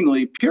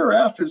 interestingly,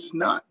 PRF has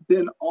not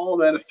been all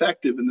that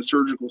effective in the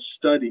surgical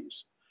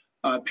studies.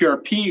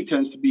 PRP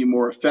tends to be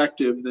more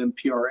effective than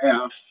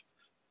PRF.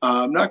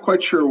 I'm not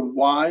quite sure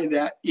why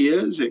that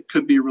is. It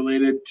could be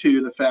related to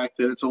the fact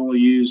that it's only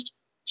used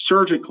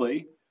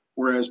surgically,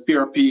 whereas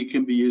PRP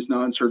can be used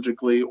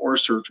non-surgically or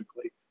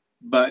surgically.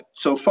 But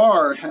so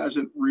far, it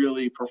hasn't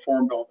really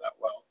performed all that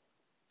well.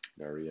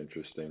 Very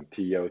interesting.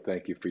 Tio,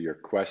 thank you for your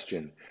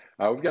question.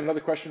 We've got another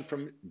question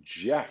from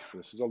Jeff.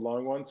 This is a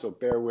long one, so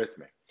bear with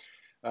me.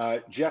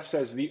 Jeff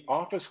says, the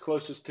office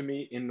closest to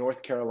me in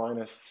North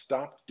Carolina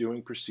stopped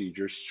doing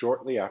procedures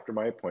shortly after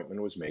my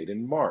appointment was made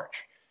in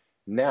March.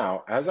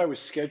 Now, as I was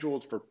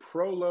scheduled for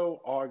Prolo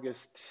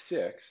August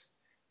 6th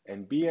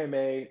and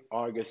BMA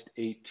August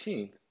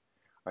 18th,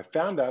 I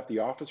found out the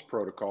office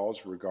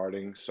protocols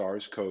regarding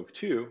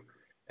SARS-CoV-2,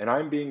 and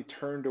I'm being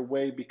turned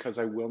away because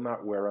I will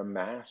not wear a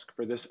mask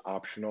for this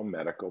optional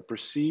medical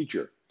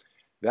procedure.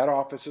 That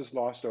office has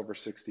lost over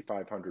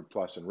 $6,500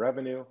 plus in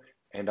revenue,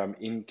 and I'm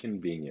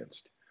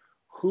inconvenienced.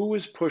 Who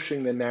is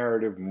pushing the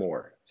narrative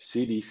more,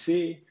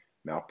 CDC,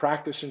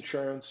 malpractice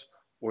insurance,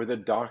 or the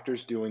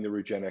doctors doing the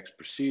Regenexx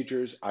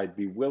procedures? I'd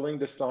be willing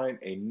to sign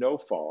a no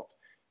fault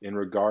in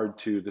regard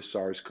to the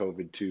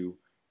SARS-CoV-2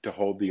 to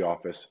hold the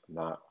office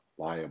not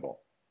liable.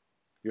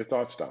 Your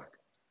thoughts, Doc?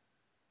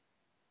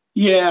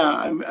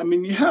 Yeah, I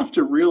mean, you have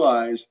to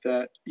realize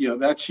that,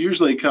 that's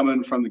usually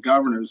coming from the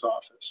governor's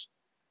office.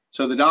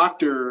 So the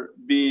doctor,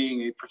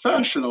 being a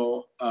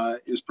professional,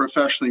 is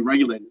professionally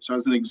regulated. So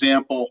as an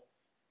example,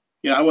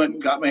 I went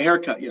and got my hair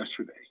cut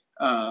yesterday.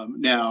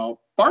 Now,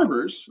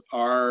 barbers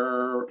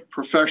are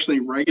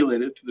professionally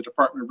regulated through the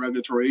Department of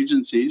Regulatory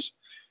Agencies,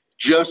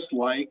 just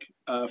like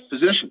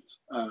physicians.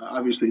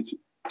 Obviously, it's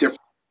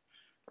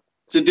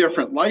a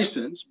different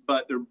license,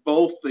 but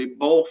they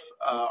both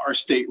are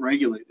state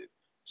regulated.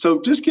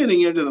 So just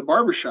getting into the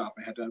barbershop,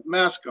 I had to have a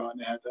mask on.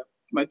 I had to have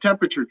my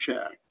temperature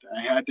checked.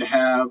 I had to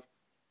have,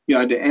 I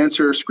had to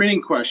answer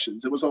screening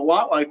questions. It was a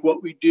lot like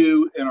what we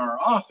do in our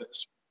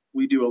office.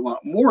 We do a lot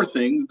more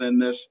things than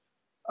this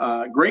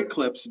Great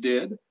Clips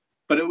did,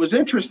 but it was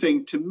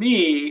interesting to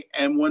me.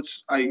 And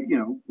once I,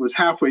 was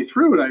halfway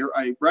through it,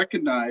 I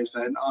recognized,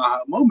 I had an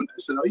aha moment. I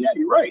said, "Oh yeah,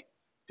 you're right.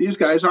 These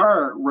guys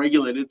are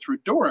regulated through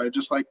DORA,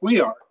 just like we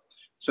are.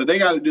 So they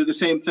got to do the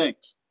same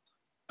things."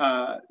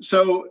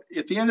 So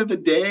at the end of the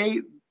day,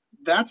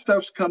 that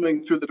stuff's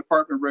coming through the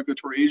Department of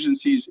Regulatory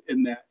Agencies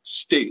in that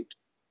state,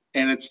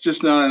 and it's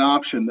just not an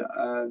option.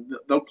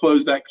 They'll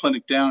close that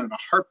clinic down in a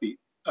heartbeat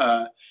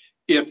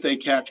if they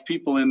catch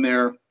people in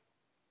there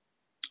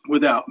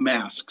without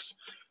masks.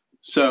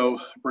 So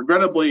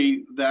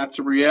regrettably, that's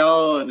a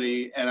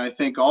reality, and I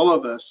think all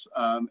of us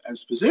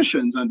as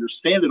physicians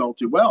understand it all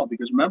too well,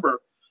 because remember,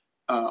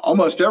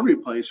 almost every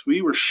place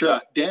we were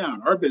shut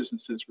down. Our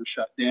businesses were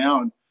shut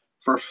down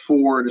for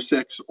 4 to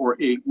 6 or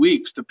 8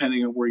 weeks,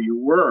 depending on where you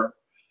were.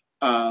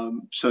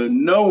 So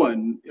no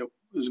one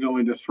is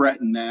going to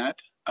threaten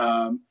that.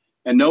 And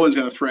no one's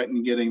going to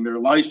threaten getting their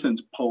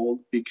license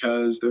pulled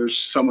because there's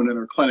someone in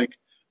their clinic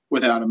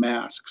without a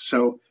mask.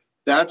 So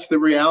that's the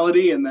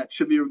reality, and that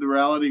should be the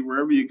reality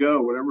wherever you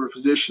go, whatever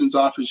physician's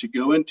office you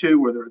go into,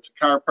 whether it's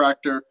a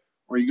chiropractor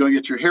or you go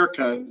get your hair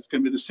cut, it's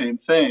going to be the same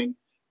thing.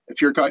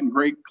 If you're cutting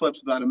Great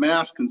Clips without a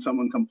mask and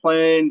someone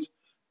complains,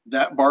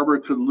 that barber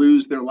could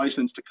lose their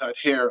license to cut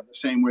hair the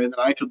same way that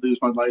I could lose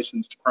my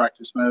license to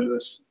practice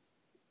medicine.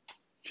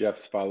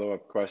 Jeff's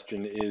follow-up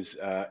question is,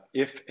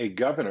 if a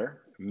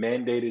governor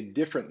mandated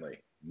differently,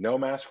 no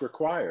mask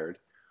required,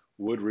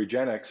 would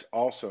Regenexx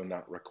also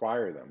not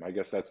require them? I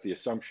guess that's the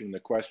assumption in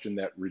the question,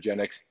 that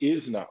Regenexx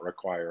is not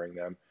requiring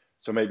them.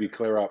 So maybe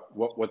clear up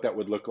what that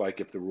would look like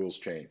if the rules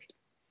changed.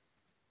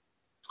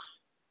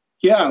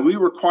 Yeah, we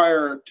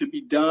require to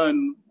be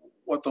done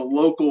what the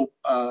local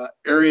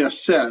area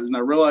says. And I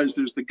realize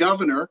there's the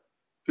governor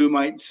who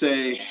might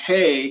say,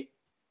 hey,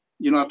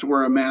 you don't have to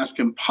wear a mask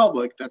in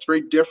public. That's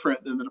very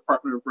different than the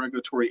Department of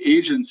Regulatory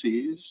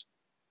Agencies,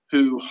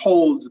 who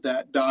holds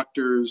that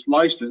doctor's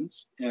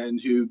license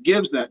and who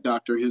gives that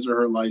doctor his or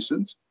her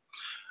license,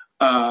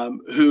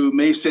 who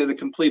may say the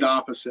complete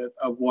opposite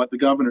of what the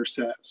governor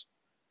says.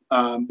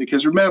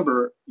 Because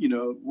remember,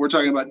 we're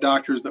talking about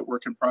doctors that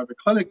work in private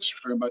clinics,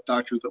 we're talking about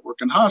doctors that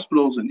work in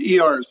hospitals and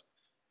ERs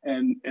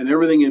and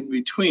everything in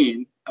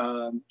between.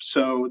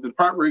 So the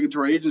Department of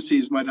Regulatory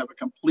Agencies might have a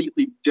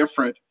completely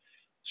different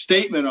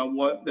statement on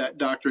what that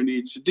doctor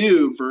needs to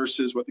do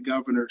versus what the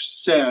governor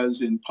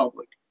says in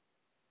public.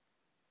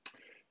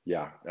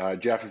 Yeah,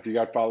 Jeff, if you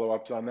got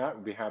follow-ups on that,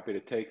 we'd be happy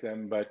to take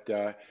them. But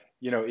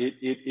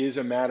it is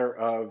a matter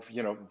of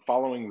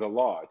following the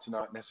law. It's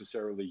not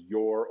necessarily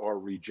your or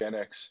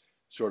Regenexx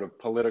sort of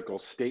political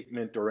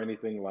statement or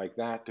anything like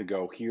that to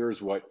go,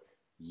 here's what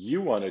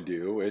you want to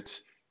do.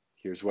 It's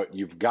here's what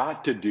you've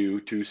got to do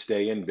to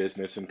stay in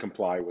business and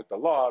comply with the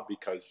law,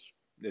 because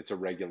it's a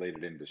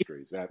regulated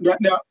industry. Is that?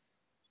 Now,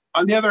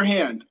 on the other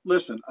hand,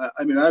 listen,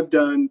 I mean, I've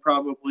done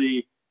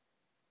probably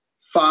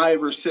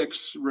 5 or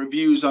 6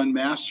 reviews on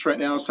masks right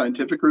now,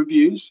 scientific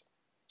reviews.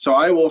 So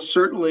I will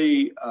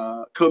certainly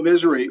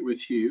commiserate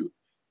with you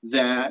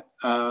that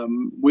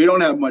we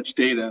don't have much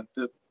data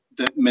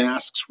that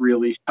masks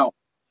really help.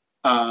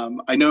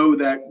 I know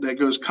that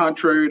goes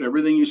contrary to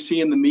everything you see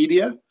in the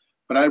media,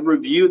 but I've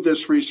reviewed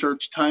this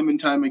research time and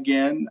time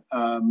again,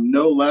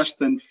 no less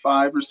than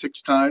 5 or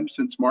 6 times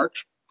since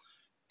March.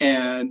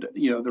 And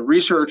the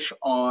research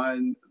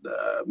on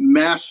the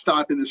mass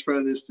stopping the spread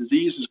of this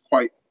disease is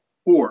quite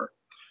poor.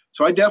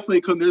 So I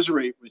definitely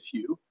commiserate with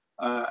you.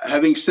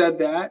 Having said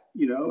that,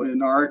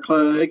 in our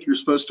clinic, you're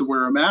supposed to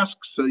wear a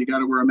mask, so you got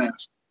to wear a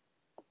mask.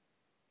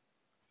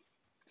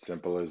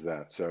 Simple as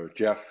that. So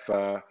Jeff,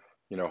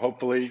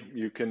 hopefully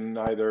you can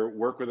either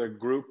work with a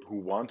group who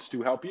wants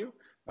to help you,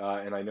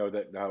 and I know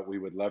that we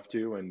would love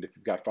to, and if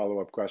you've got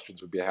follow-up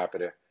questions, we'd be happy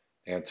to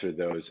answer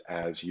those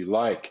as you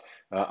like,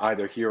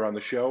 either here on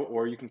the show,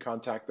 or you can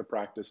contact the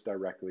practice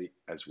directly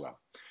as well.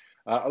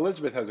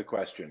 Elizabeth has a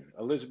question.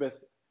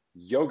 Elizabeth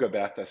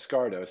Yogabeth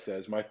Escardo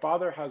says, my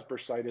father has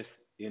bursitis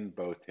in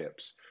both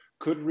hips.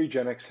 Could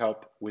Regenix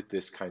help with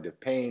this kind of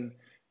pain?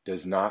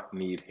 Does not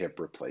need hip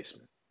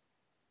replacement.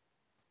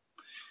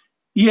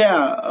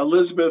 Yeah,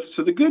 Elizabeth.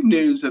 So the good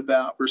news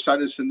about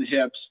bursitis in the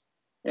hips,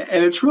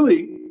 and it's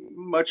really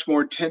much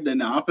more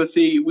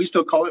tendinopathy. We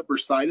still call it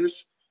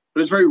bursitis, but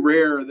it's very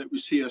rare that we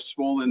see a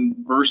swollen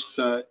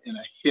bursa in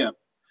a hip.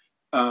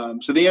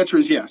 So the answer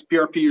is yes.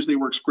 PRP usually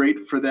works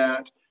great for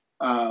that.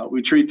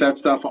 We treat that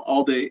stuff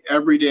all day,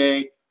 every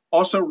day.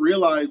 Also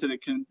realize that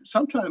it can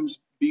sometimes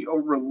be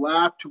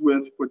overlapped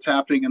with what's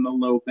happening in the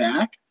low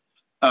back.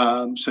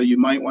 So you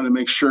might want to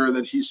make sure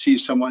that he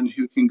sees someone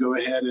who can go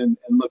ahead and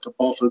look at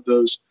both of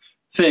those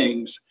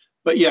things.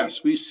 But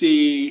yes, we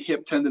see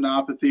hip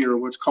tendinopathy, or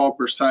what's called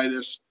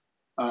bursitis.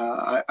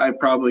 I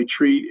probably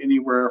treat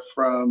anywhere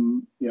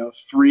from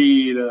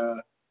 3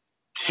 to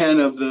 10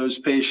 of those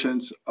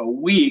patients a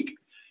week,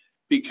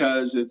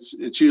 because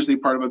it's usually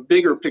part of a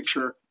bigger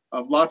picture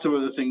of lots of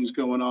other things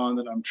going on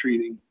that I'm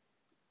treating.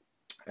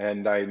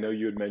 And I know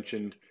you had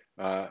mentioned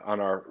on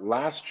our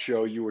last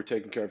show, you were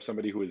taking care of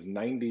somebody who is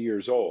 90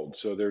 years old.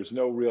 So there's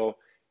no real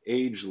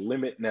age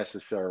limit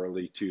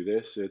necessarily to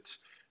this.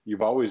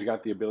 You've always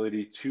got the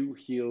ability to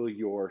heal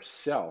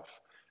yourself.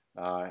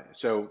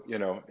 So,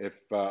 if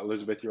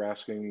Elizabeth, you're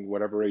asking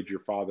whatever age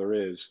your father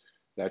is,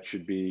 that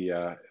should be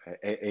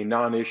a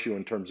non-issue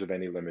in terms of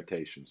any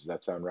limitations. Does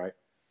that sound right?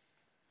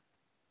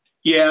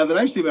 Yeah, the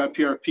nice thing about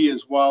PRP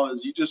as well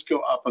is you just go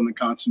up on the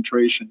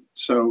concentration.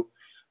 So,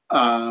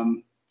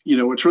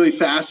 what's really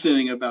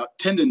fascinating about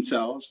tendon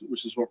cells,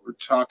 which is what we're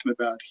talking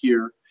about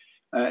here,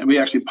 and we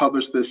actually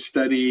published this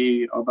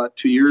study about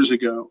 2 years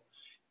ago,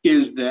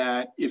 is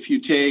that if you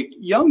take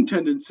young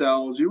tendon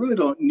cells, you really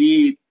don't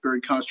need very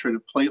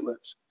concentrated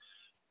platelets.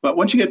 But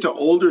once you get to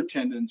older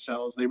tendon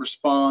cells, they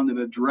respond in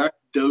a direct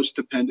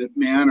dose-dependent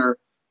manner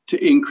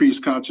to increase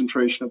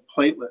concentration of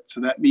platelets.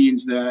 So that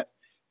means that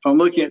if I'm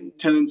looking at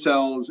tendon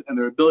cells and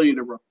their ability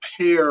to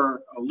repair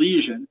a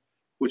lesion,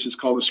 which is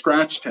called a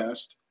scratch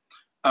test,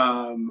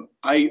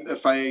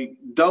 if I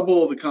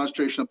double the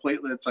concentration of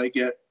platelets, I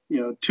get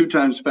 2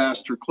 times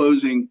faster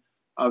closing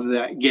of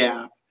that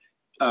gap,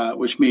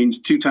 which means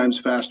 2 times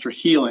faster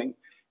healing.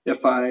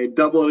 If I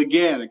double it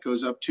again, it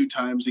goes up 2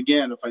 times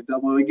again. If I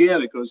double it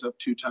again, it goes up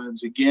 2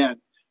 times again.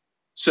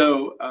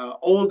 So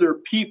older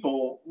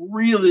people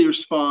really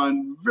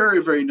respond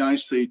very, very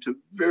nicely to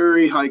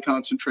very high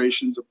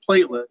concentrations of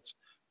platelets.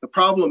 The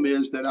problem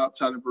is that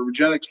outside of a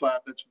Regenix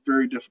lab, that's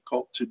very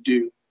difficult to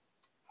do.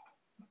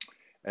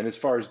 And as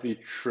far as the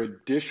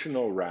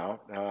traditional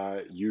route,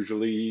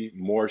 usually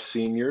more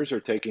seniors are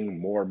taking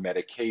more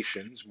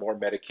medications. More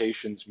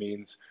medications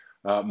means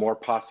more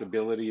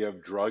possibility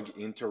of drug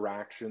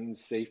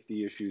interactions,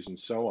 safety issues, and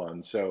so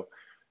on. So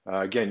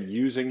again,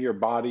 using your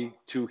body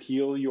to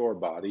heal your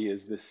body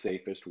is the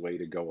safest way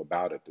to go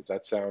about it. Does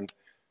that sound,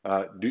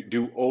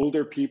 do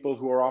older people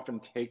who are often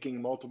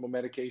taking multiple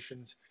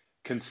medications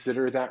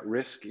consider that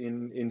risk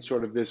in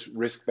sort of this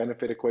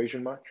risk-benefit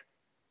equation much?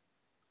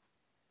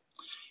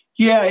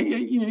 Yeah,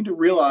 you need to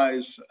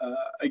realize,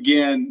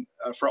 again,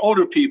 for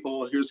older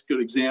people, here's a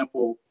good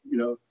example.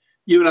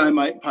 You and I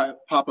might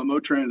pop a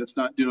Motrin and it's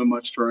not doing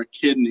much to our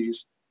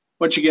kidneys.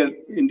 Once you get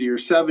into your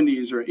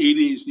 70s or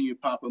 80s and you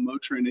pop a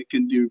Motrin, it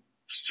can do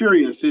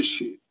serious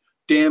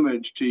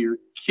damage to your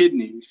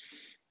kidneys.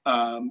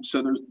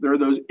 So there are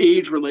those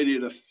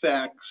age-related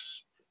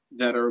effects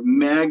that are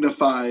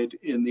magnified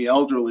in the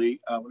elderly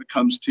when it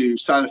comes to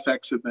side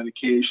effects of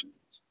medications.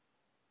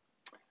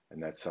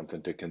 And that's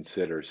something to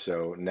consider.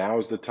 So now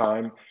is the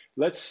time.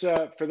 Let's,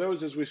 for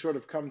those as we sort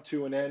of come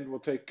to an end, we'll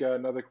take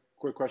another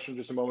quick question in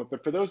just a moment.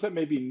 But for those that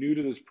may be new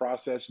to this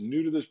process,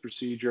 new to this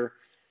procedure,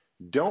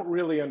 don't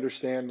really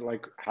understand,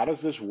 like, how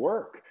does this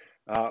work?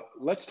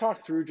 Let's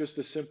talk through just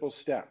the simple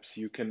steps.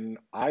 You can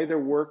either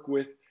work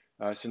with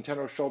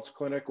Centeno Schultz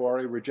Clinic or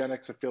a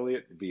Regenix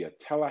affiliate via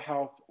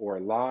telehealth or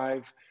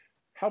live.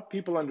 help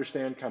people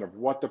understand kind of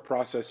what the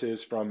process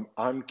is from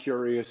I'm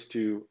curious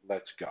to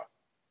let's go.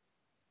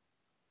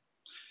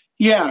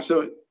 Yeah,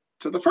 so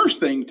the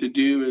first thing to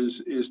do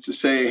is to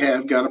say, hey,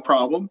 I've got a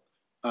problem.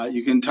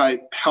 You can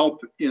type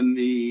help in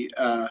the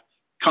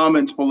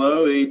comments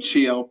below,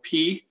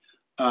 HCLP,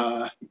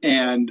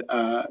 and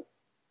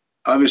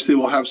obviously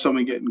we'll have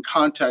someone get in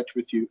contact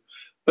with you.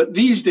 But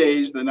these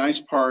days, the nice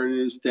part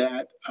is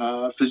that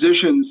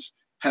physicians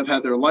have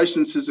had their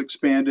licenses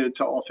expanded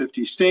to all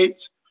 50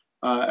 states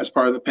as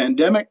part of the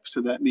pandemic.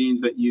 So that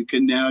means that you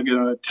can now get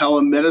on a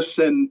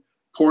telemedicine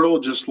portal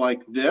just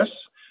like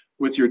this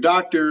with your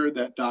doctor.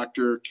 That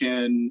doctor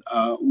can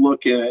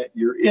look at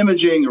your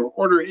imaging or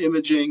order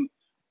imaging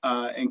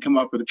and come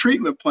up with a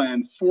treatment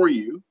plan for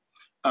you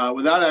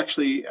without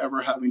actually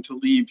ever having to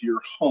leave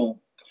your home.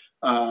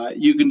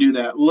 You can do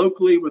that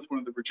locally with one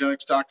of the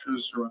Regenexx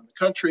doctors around the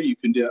country. You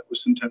can do that with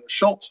Centeno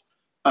Schultz,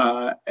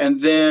 and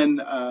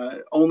then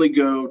only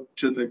go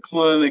to the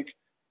clinic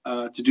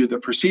to do the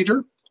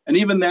procedure. And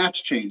even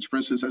that's changed. For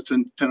instance, at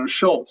Centeno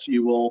Schultz, we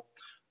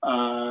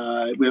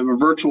have a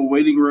virtual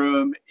waiting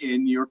room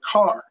in your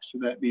car. So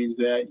that means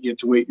that you get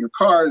to wait in your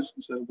cars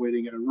instead of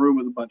waiting in a room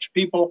with a bunch of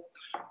people.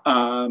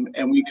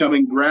 And we come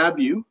and grab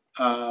you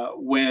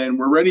when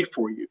we're ready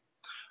for you.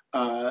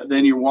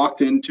 Then you're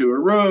walked into a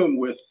room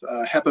with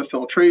HEPA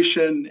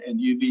filtration and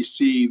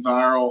UVC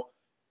viral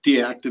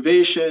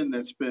deactivation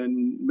that's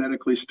been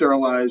medically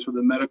sterilized with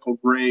a medical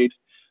grade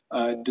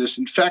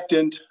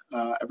disinfectant.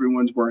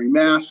 Everyone's wearing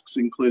masks,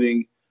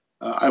 including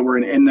I wear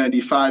an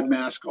N95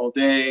 mask all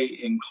day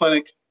in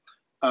clinic.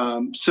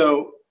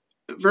 So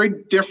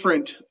very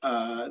different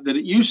than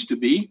it used to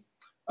be,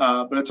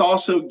 but it's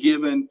also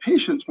given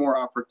patients more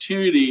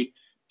opportunity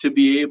to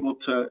be able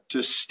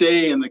to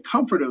stay in the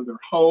comfort of their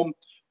home,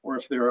 or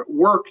if they're at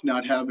work,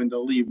 not having to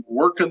leave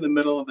work in the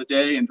middle of the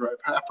day and drive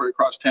halfway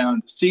across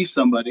town to see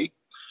somebody.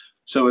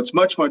 So it's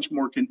much, much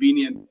more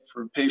convenient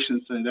for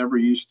patients than it ever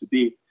used to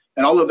be.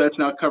 And all of that's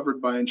now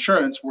covered by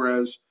insurance,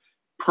 whereas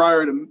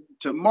prior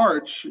to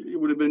March, it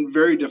would have been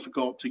very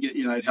difficult to get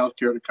United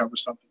Healthcare to cover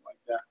something like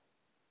that.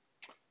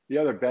 The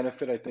other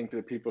benefit I think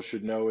that people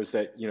should know is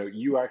that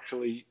you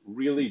actually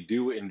really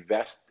do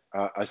invest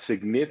a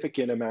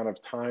significant amount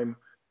of time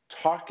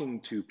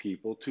talking to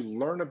people to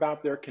learn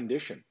about their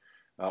condition.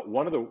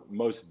 One of the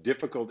most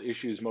difficult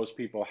issues most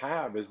people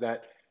have is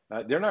that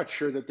they're not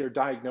sure that their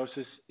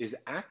diagnosis is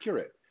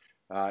accurate.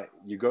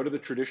 You go to the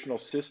traditional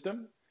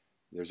system,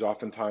 there's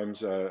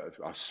oftentimes a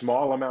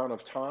small amount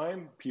of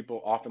time. People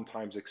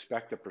oftentimes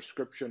expect a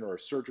prescription or a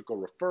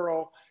surgical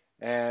referral,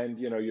 and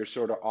you're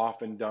sort of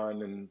off and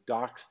done, and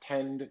docs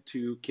tend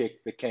to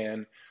kick the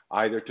can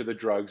either to the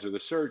drugs or the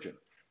surgeon.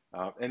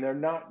 And they're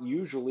not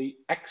usually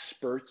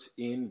experts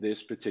in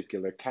this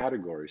particular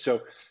category.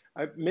 So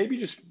maybe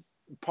just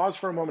pause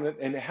for a moment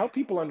and help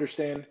people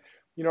understand,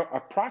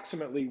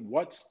 approximately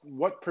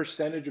what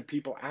percentage of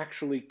people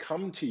actually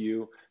come to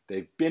you.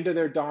 They've been to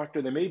their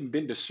doctor, they may even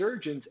been to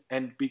surgeons,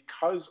 and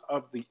because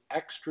of the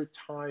extra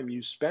time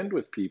you spend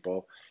with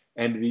people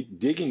and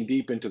digging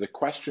deep into the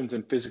questions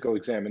and physical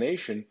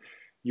examination,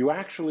 you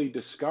actually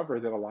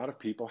discover that a lot of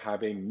people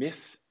have a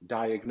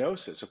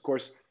misdiagnosis. Of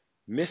course,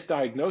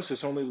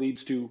 misdiagnosis only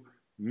leads to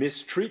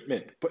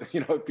mistreatment. But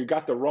if you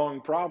got the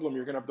wrong problem,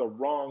 you're going to have the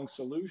wrong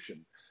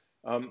solution.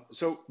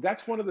 So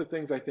that's one of the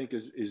things I think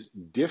is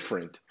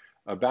different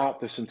about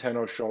the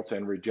Centeno Schultz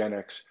and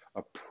Regenexx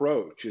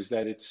approach, is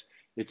that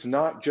it's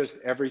not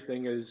just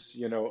everything is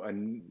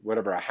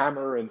a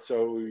hammer, and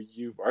so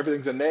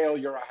everything's a nail,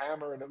 you're a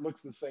hammer, and it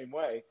looks the same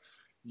way.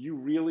 You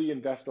really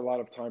invest a lot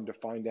of time to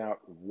find out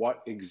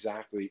what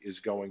exactly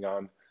is going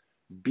on,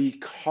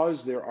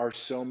 because there are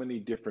so many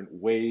different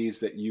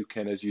ways that you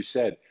can, as you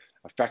said,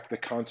 affect the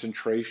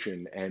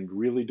concentration and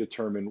really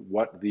determine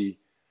what the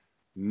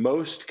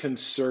most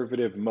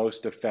conservative,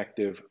 most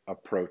effective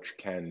approach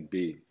can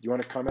be. Do you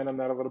want to comment on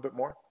that a little bit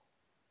more?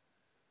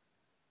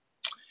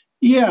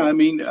 Yeah, I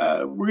mean,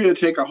 we're going to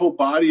take a whole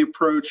body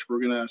approach. We're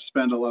going to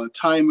spend a lot of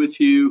time with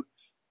you.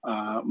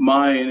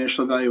 My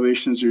initial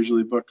evaluation is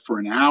usually booked for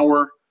an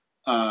hour,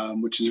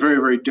 which is very,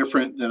 very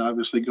different than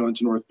obviously going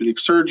to an orthopedic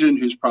surgeon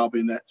who's probably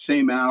in that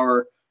same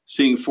hour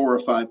seeing 4 or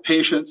 5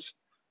 patients.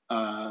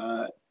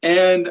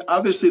 And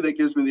obviously that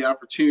gives me the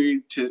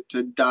opportunity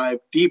to dive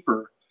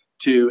deeper,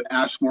 to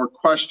ask more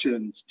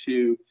questions,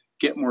 to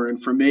get more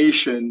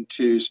information,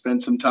 to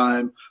spend some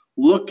time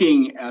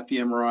looking at the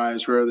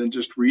MRIs rather than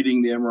just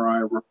reading the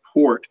MRI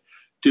report,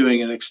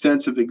 doing an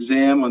extensive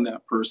exam on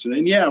that person.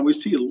 And yeah, we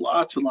see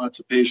lots and lots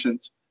of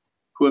patients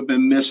who have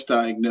been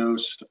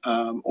misdiagnosed,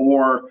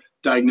 or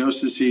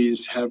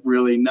diagnoses have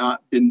really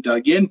not been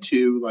dug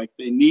into like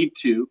they need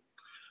to.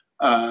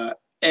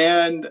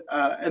 And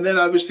then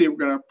obviously we're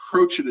going to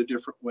approach it a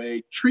different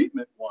way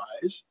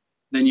treatment-wise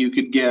than you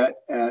could get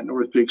at an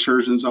orthopedic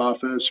surgeon's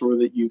office, or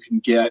that you can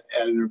get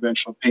at an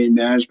interventional pain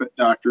management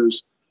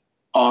doctor's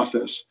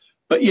office.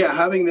 But yeah,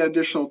 having that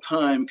additional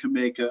time can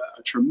make a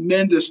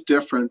tremendous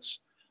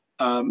difference.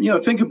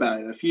 Think about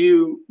it. If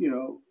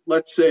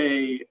let's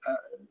say, no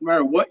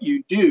matter what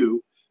you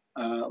do,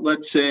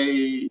 Let's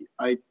say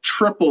I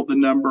tripled the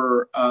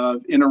number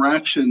of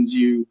interactions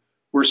you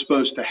were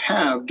supposed to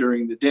have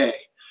during the day,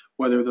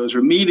 whether those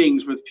are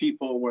meetings with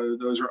people, whether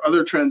those are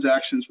other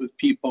transactions with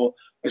people.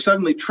 I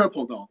suddenly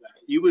tripled all that.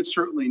 You would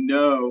certainly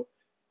know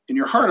in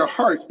your heart of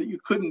hearts that you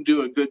couldn't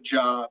do a good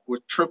job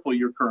with triple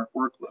your current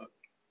workload.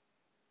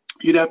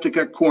 You'd have to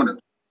cut corners.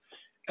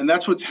 And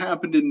that's what's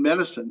happened in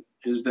medicine,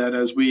 is that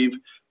as we've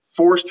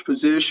forced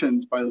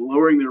physicians by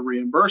lowering their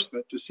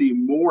reimbursement to see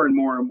more and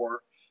more and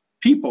more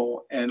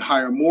people and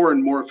hire more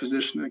and more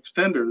physician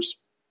extenders,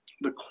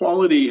 the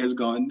quality has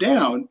gone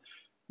down,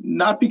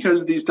 not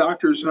because these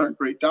doctors aren't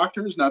great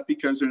doctors, not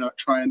because they're not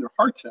trying their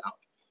hearts out,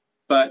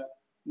 but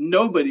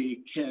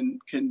nobody can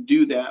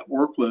do that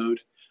workload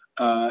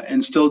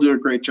and still do a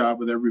great job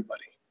with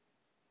everybody.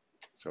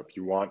 So if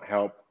you want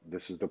help,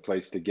 this is the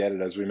place to get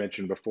it. As we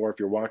mentioned before, if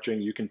you're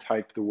watching, you can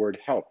type the word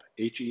HELP,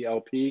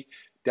 H-E-L-P,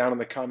 down in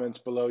the comments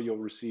below. You'll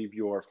receive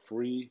your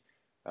free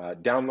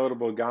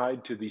downloadable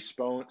guide to the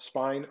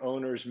Spine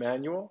Owner's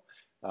Manual,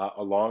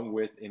 along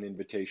with an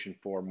invitation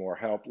for more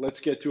help.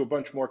 Let's get to a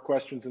bunch more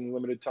questions in the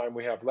limited time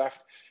we have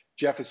left.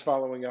 Jeff is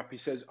following up. He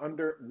says,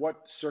 under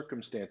what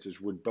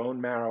circumstances would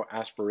bone marrow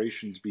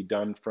aspirations be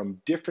done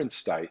from different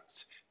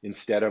sites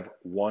instead of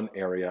one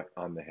area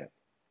on the hip?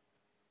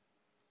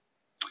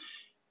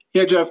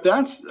 Yeah, Jeff,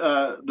 that's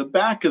the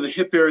back of the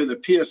hip area. The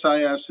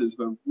PSIS is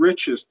the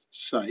richest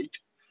site.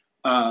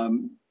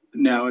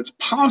 Now, it's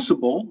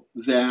possible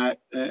that,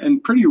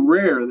 and pretty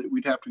rare, that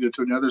we'd have to go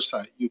to another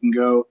site. You can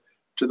go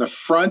to the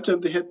front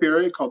of the hip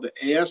area called the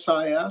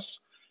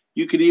ASIS.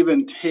 You could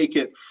even take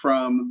it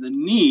from the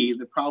knee.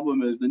 The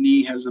problem is the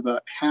knee has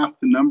about half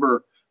the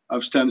number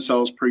of stem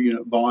cells per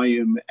unit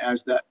volume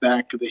as that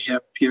back of the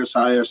hip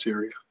PSIS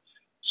area.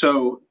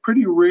 So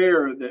pretty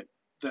rare that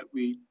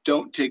we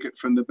don't take it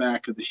from the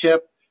back of the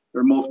hip.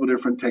 There are multiple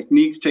different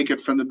techniques. Take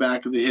it from the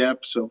back of the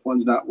hip. So if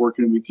one's not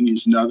working, we can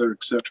use another,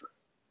 etc.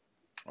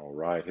 All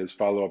right. His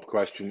follow-up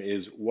question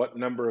is, what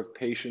number of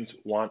patients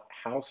want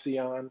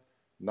halcyon,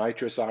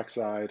 nitrous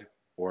oxide,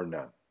 or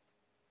none?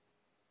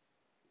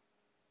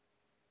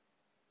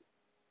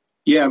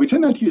 Yeah, we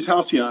tend not to use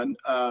halcyon.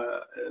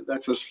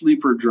 That's a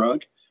sleeper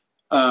drug.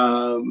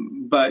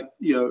 But,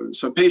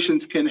 so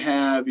patients can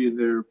have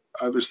either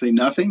obviously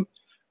nothing.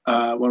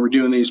 When we're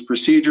doing these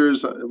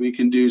procedures, we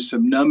can do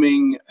some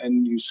numbing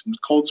and use some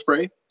cold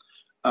spray.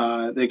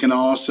 They can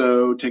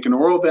also take an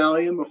oral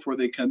Valium before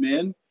they come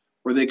in,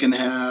 or they can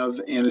have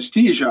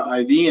anesthesia,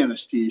 IV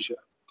anesthesia.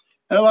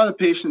 And a lot of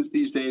patients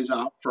these days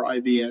opt for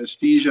IV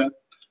anesthesia.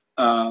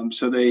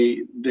 So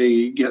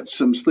they get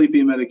some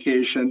sleeping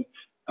medication.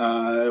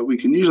 We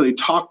can usually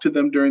talk to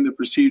them during the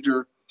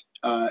procedure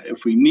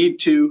if we need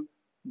to,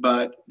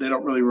 but they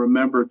don't really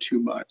remember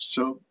too much.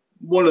 So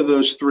one of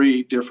those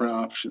three different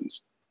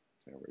options.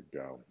 There we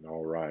go.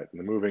 All right.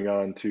 And moving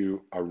on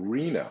to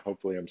Arena.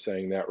 Hopefully I'm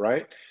saying that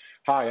right.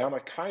 Hi, I'm a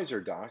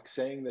Kaiser doc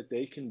saying that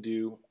they can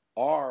do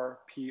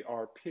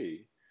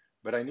PRP,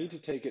 but I need to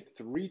take it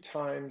 3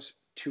 times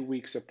 2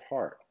 weeks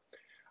apart.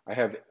 I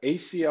have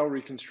ACL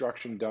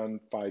reconstruction done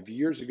 5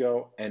 years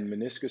ago and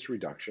meniscus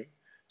reduction.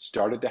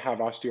 Started to have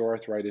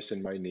osteoarthritis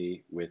in my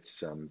knee with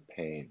some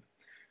pain.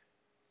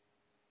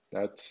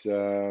 That's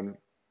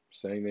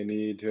saying they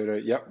need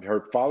to, yep.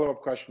 Her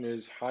follow-up question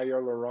is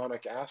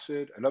hyaluronic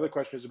acid. Another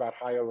question is about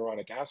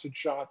hyaluronic acid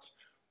shots.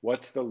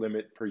 What's the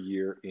limit per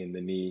year in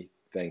the knee?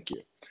 Thank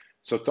you.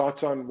 So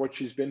thoughts on what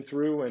she's been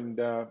through and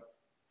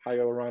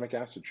hyaluronic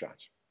acid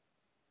shots?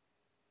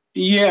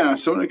 Yeah,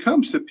 so when it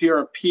comes to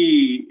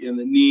PRP in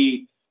the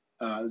knee,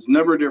 there's a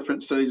number of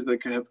different studies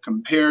that have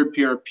compared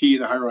PRP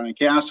to hyaluronic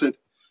acid.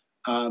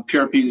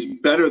 PRP is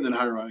better than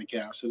hyaluronic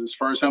acid. As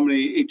far as how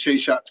many HA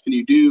shots can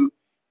you do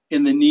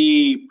in the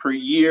knee per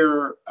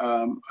year,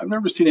 I've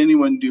never seen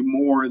anyone do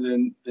more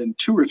than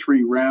 2 or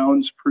 3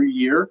 rounds per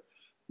year.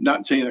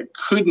 Not saying it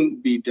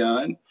couldn't be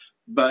done,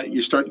 but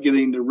you start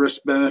getting the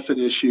risk-benefit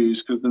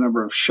issues because the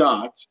number of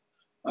shots,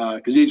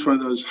 because each one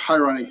of those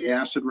hyaluronic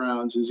acid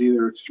rounds is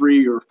either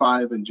 3 or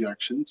 5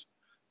 injections.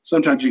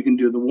 Sometimes you can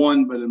do the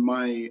 1, but in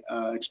my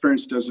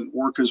experience, it doesn't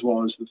work as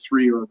well as the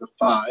 3 or the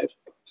 5.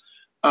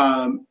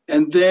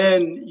 And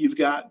then you've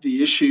got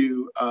the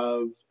issue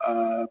of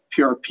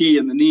PRP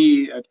in the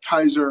knee at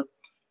Kaiser.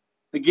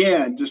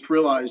 Again, just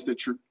realize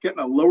that you're getting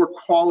a lower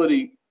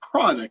quality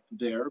product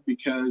there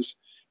because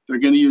they're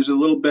going to use a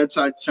little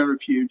bedside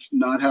centrifuge,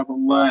 not have a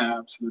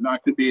lab, so they're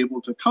not going to be able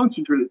to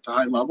concentrate it to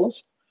high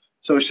levels.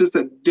 So it's just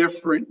a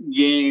different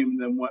game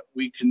than what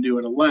we can do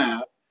in a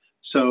lab.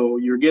 So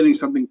you're getting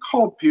something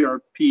called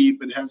PRP,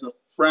 but it has a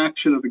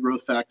fraction of the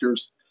growth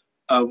factors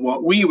of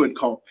what we would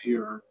call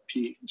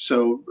PRP.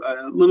 So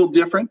a little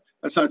different.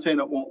 That's not saying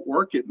it won't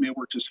work. It may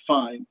work just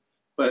fine,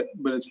 but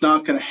it's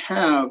not going to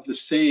have the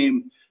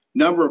same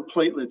number of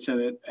platelets in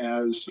it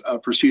as a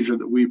procedure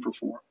that we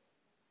perform.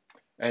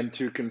 And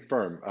to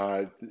confirm,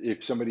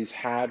 if somebody's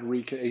had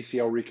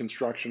ACL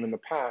reconstruction in the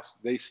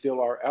past, they still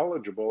are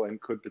eligible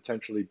and could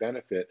potentially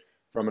benefit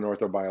from an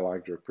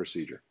orthobiologic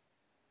procedure.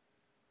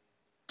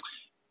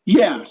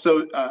 Yeah,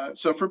 so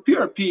for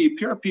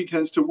PRP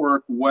tends to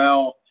work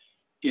well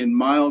in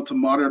mild to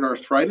moderate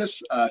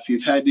arthritis. If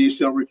you've had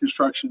ACL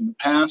reconstruction in the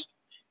past,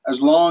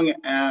 as long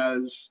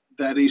as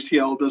that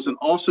ACL doesn't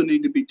also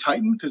need to be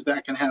tightened, because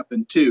that can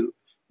happen too.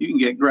 You can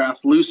get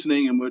graft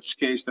loosening, in which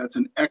case that's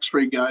an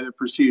X-ray guided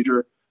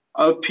procedure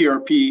of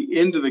PRP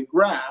into the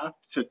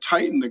graft to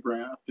tighten the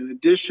graft in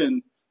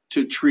addition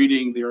to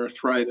treating the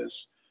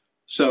arthritis.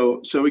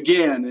 So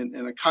again,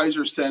 in a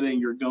Kaiser setting,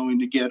 you're going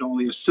to get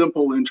only a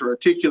simple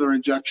intra-articular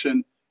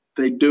injection.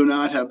 They do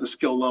not have the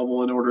skill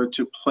level in order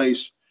to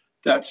place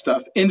that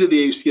stuff into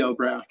the ACL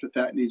graft if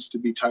that needs to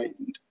be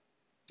tightened.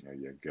 There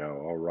you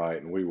go. All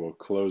right. And we will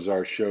close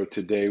our show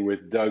today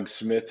with Doug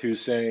Smith, who's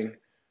saying,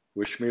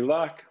 wish me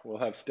luck. We'll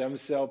have stem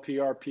cell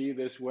PRP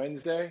this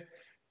Wednesday.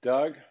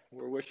 Doug,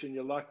 we're wishing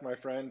you luck, my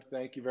friend.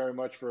 Thank you very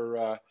much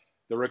for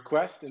the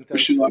request, and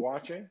thanks for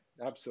watching.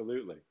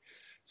 Absolutely.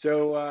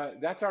 So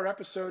that's our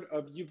episode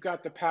of You've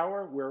Got the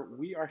Power, where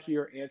we are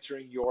here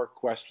answering your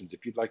questions.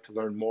 If you'd like to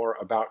learn more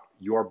about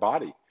your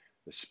body,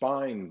 the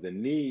spine, the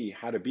knee,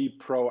 how to be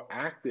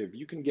proactive,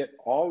 you can get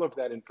all of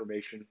that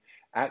information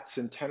at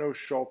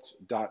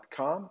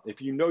centenoschultz.com.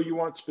 If you know you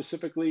want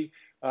specifically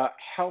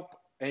help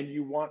and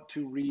you want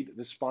to read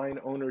the Spine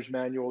Owner's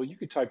Manual, you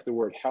can type the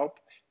word help,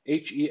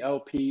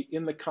 H-E-L-P,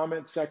 in the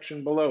comment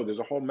section below. There's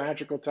a whole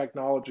magical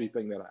technology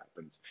thing that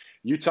happens.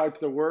 You type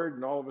the word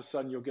and all of a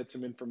sudden you'll get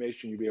some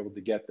information. You'll be able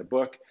to get the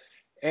book.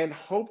 And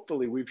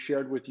hopefully we've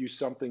shared with you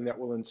something that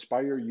will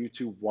inspire you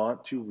to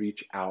want to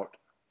reach out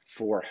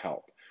for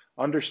help.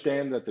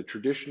 Understand that the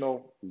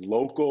traditional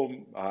local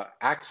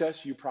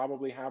access you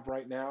probably have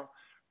right now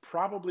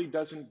probably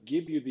doesn't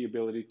give you the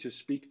ability to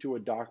speak to a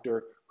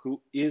doctor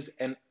who is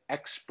an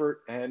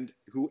expert and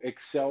who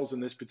excels in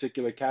this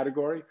particular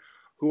category,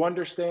 who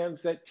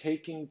understands that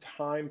taking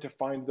time to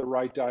find the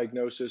right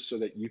diagnosis so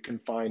that you can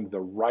find the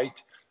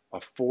right,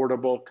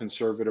 affordable,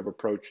 conservative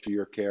approach to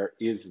your care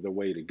is the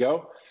way to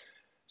go.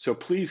 So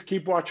please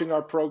keep watching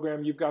our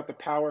program. You've got the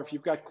power. If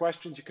you've got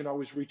questions, you can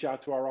always reach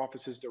out to our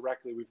offices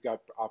directly. We've got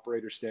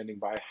operators standing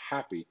by,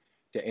 happy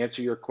to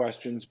answer your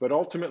questions. But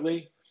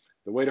ultimately,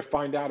 the way to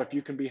find out if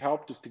you can be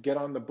helped is to get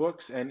on the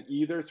books, and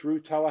either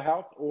through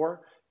telehealth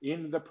or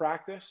in the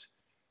practice,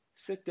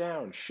 sit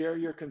down, share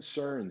your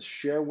concerns,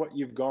 share what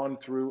you've gone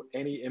through,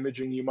 any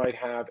imaging you might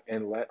have,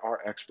 and let our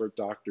expert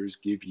doctors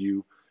give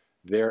you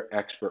their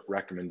expert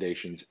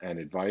recommendations and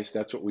advice.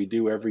 That's what we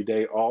do every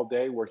day, all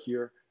day. We're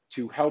here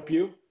to help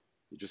you.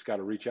 You just got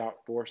to reach out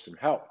for some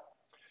help.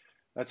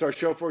 That's our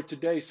show for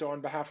today. So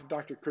on behalf of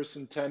Dr. Chris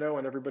Centeno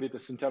and everybody at the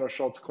Centeno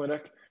Schultz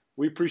Clinic,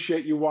 we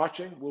appreciate you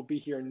watching. We'll be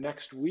here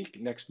next week,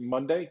 next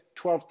Monday,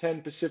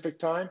 12:10 Pacific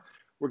time.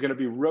 We're going to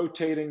be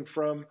rotating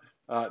from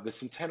the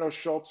Centeno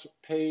Schultz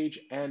page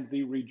and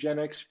the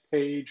Regenix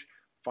page,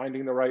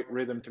 finding the right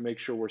rhythm to make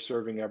sure we're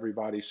serving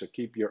everybody. So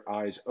keep your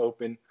eyes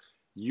open.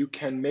 You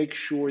can make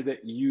sure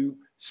that you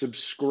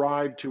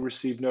subscribe to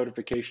receive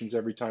notifications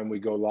every time we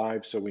go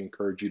live. So we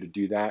encourage you to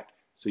do that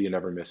so you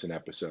never miss an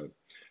episode.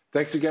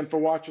 Thanks again for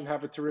watching.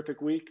 Have a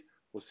terrific week.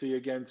 We'll see you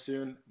again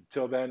soon.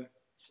 Until then,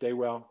 stay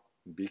well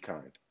and be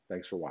kind.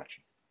 Thanks for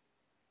watching.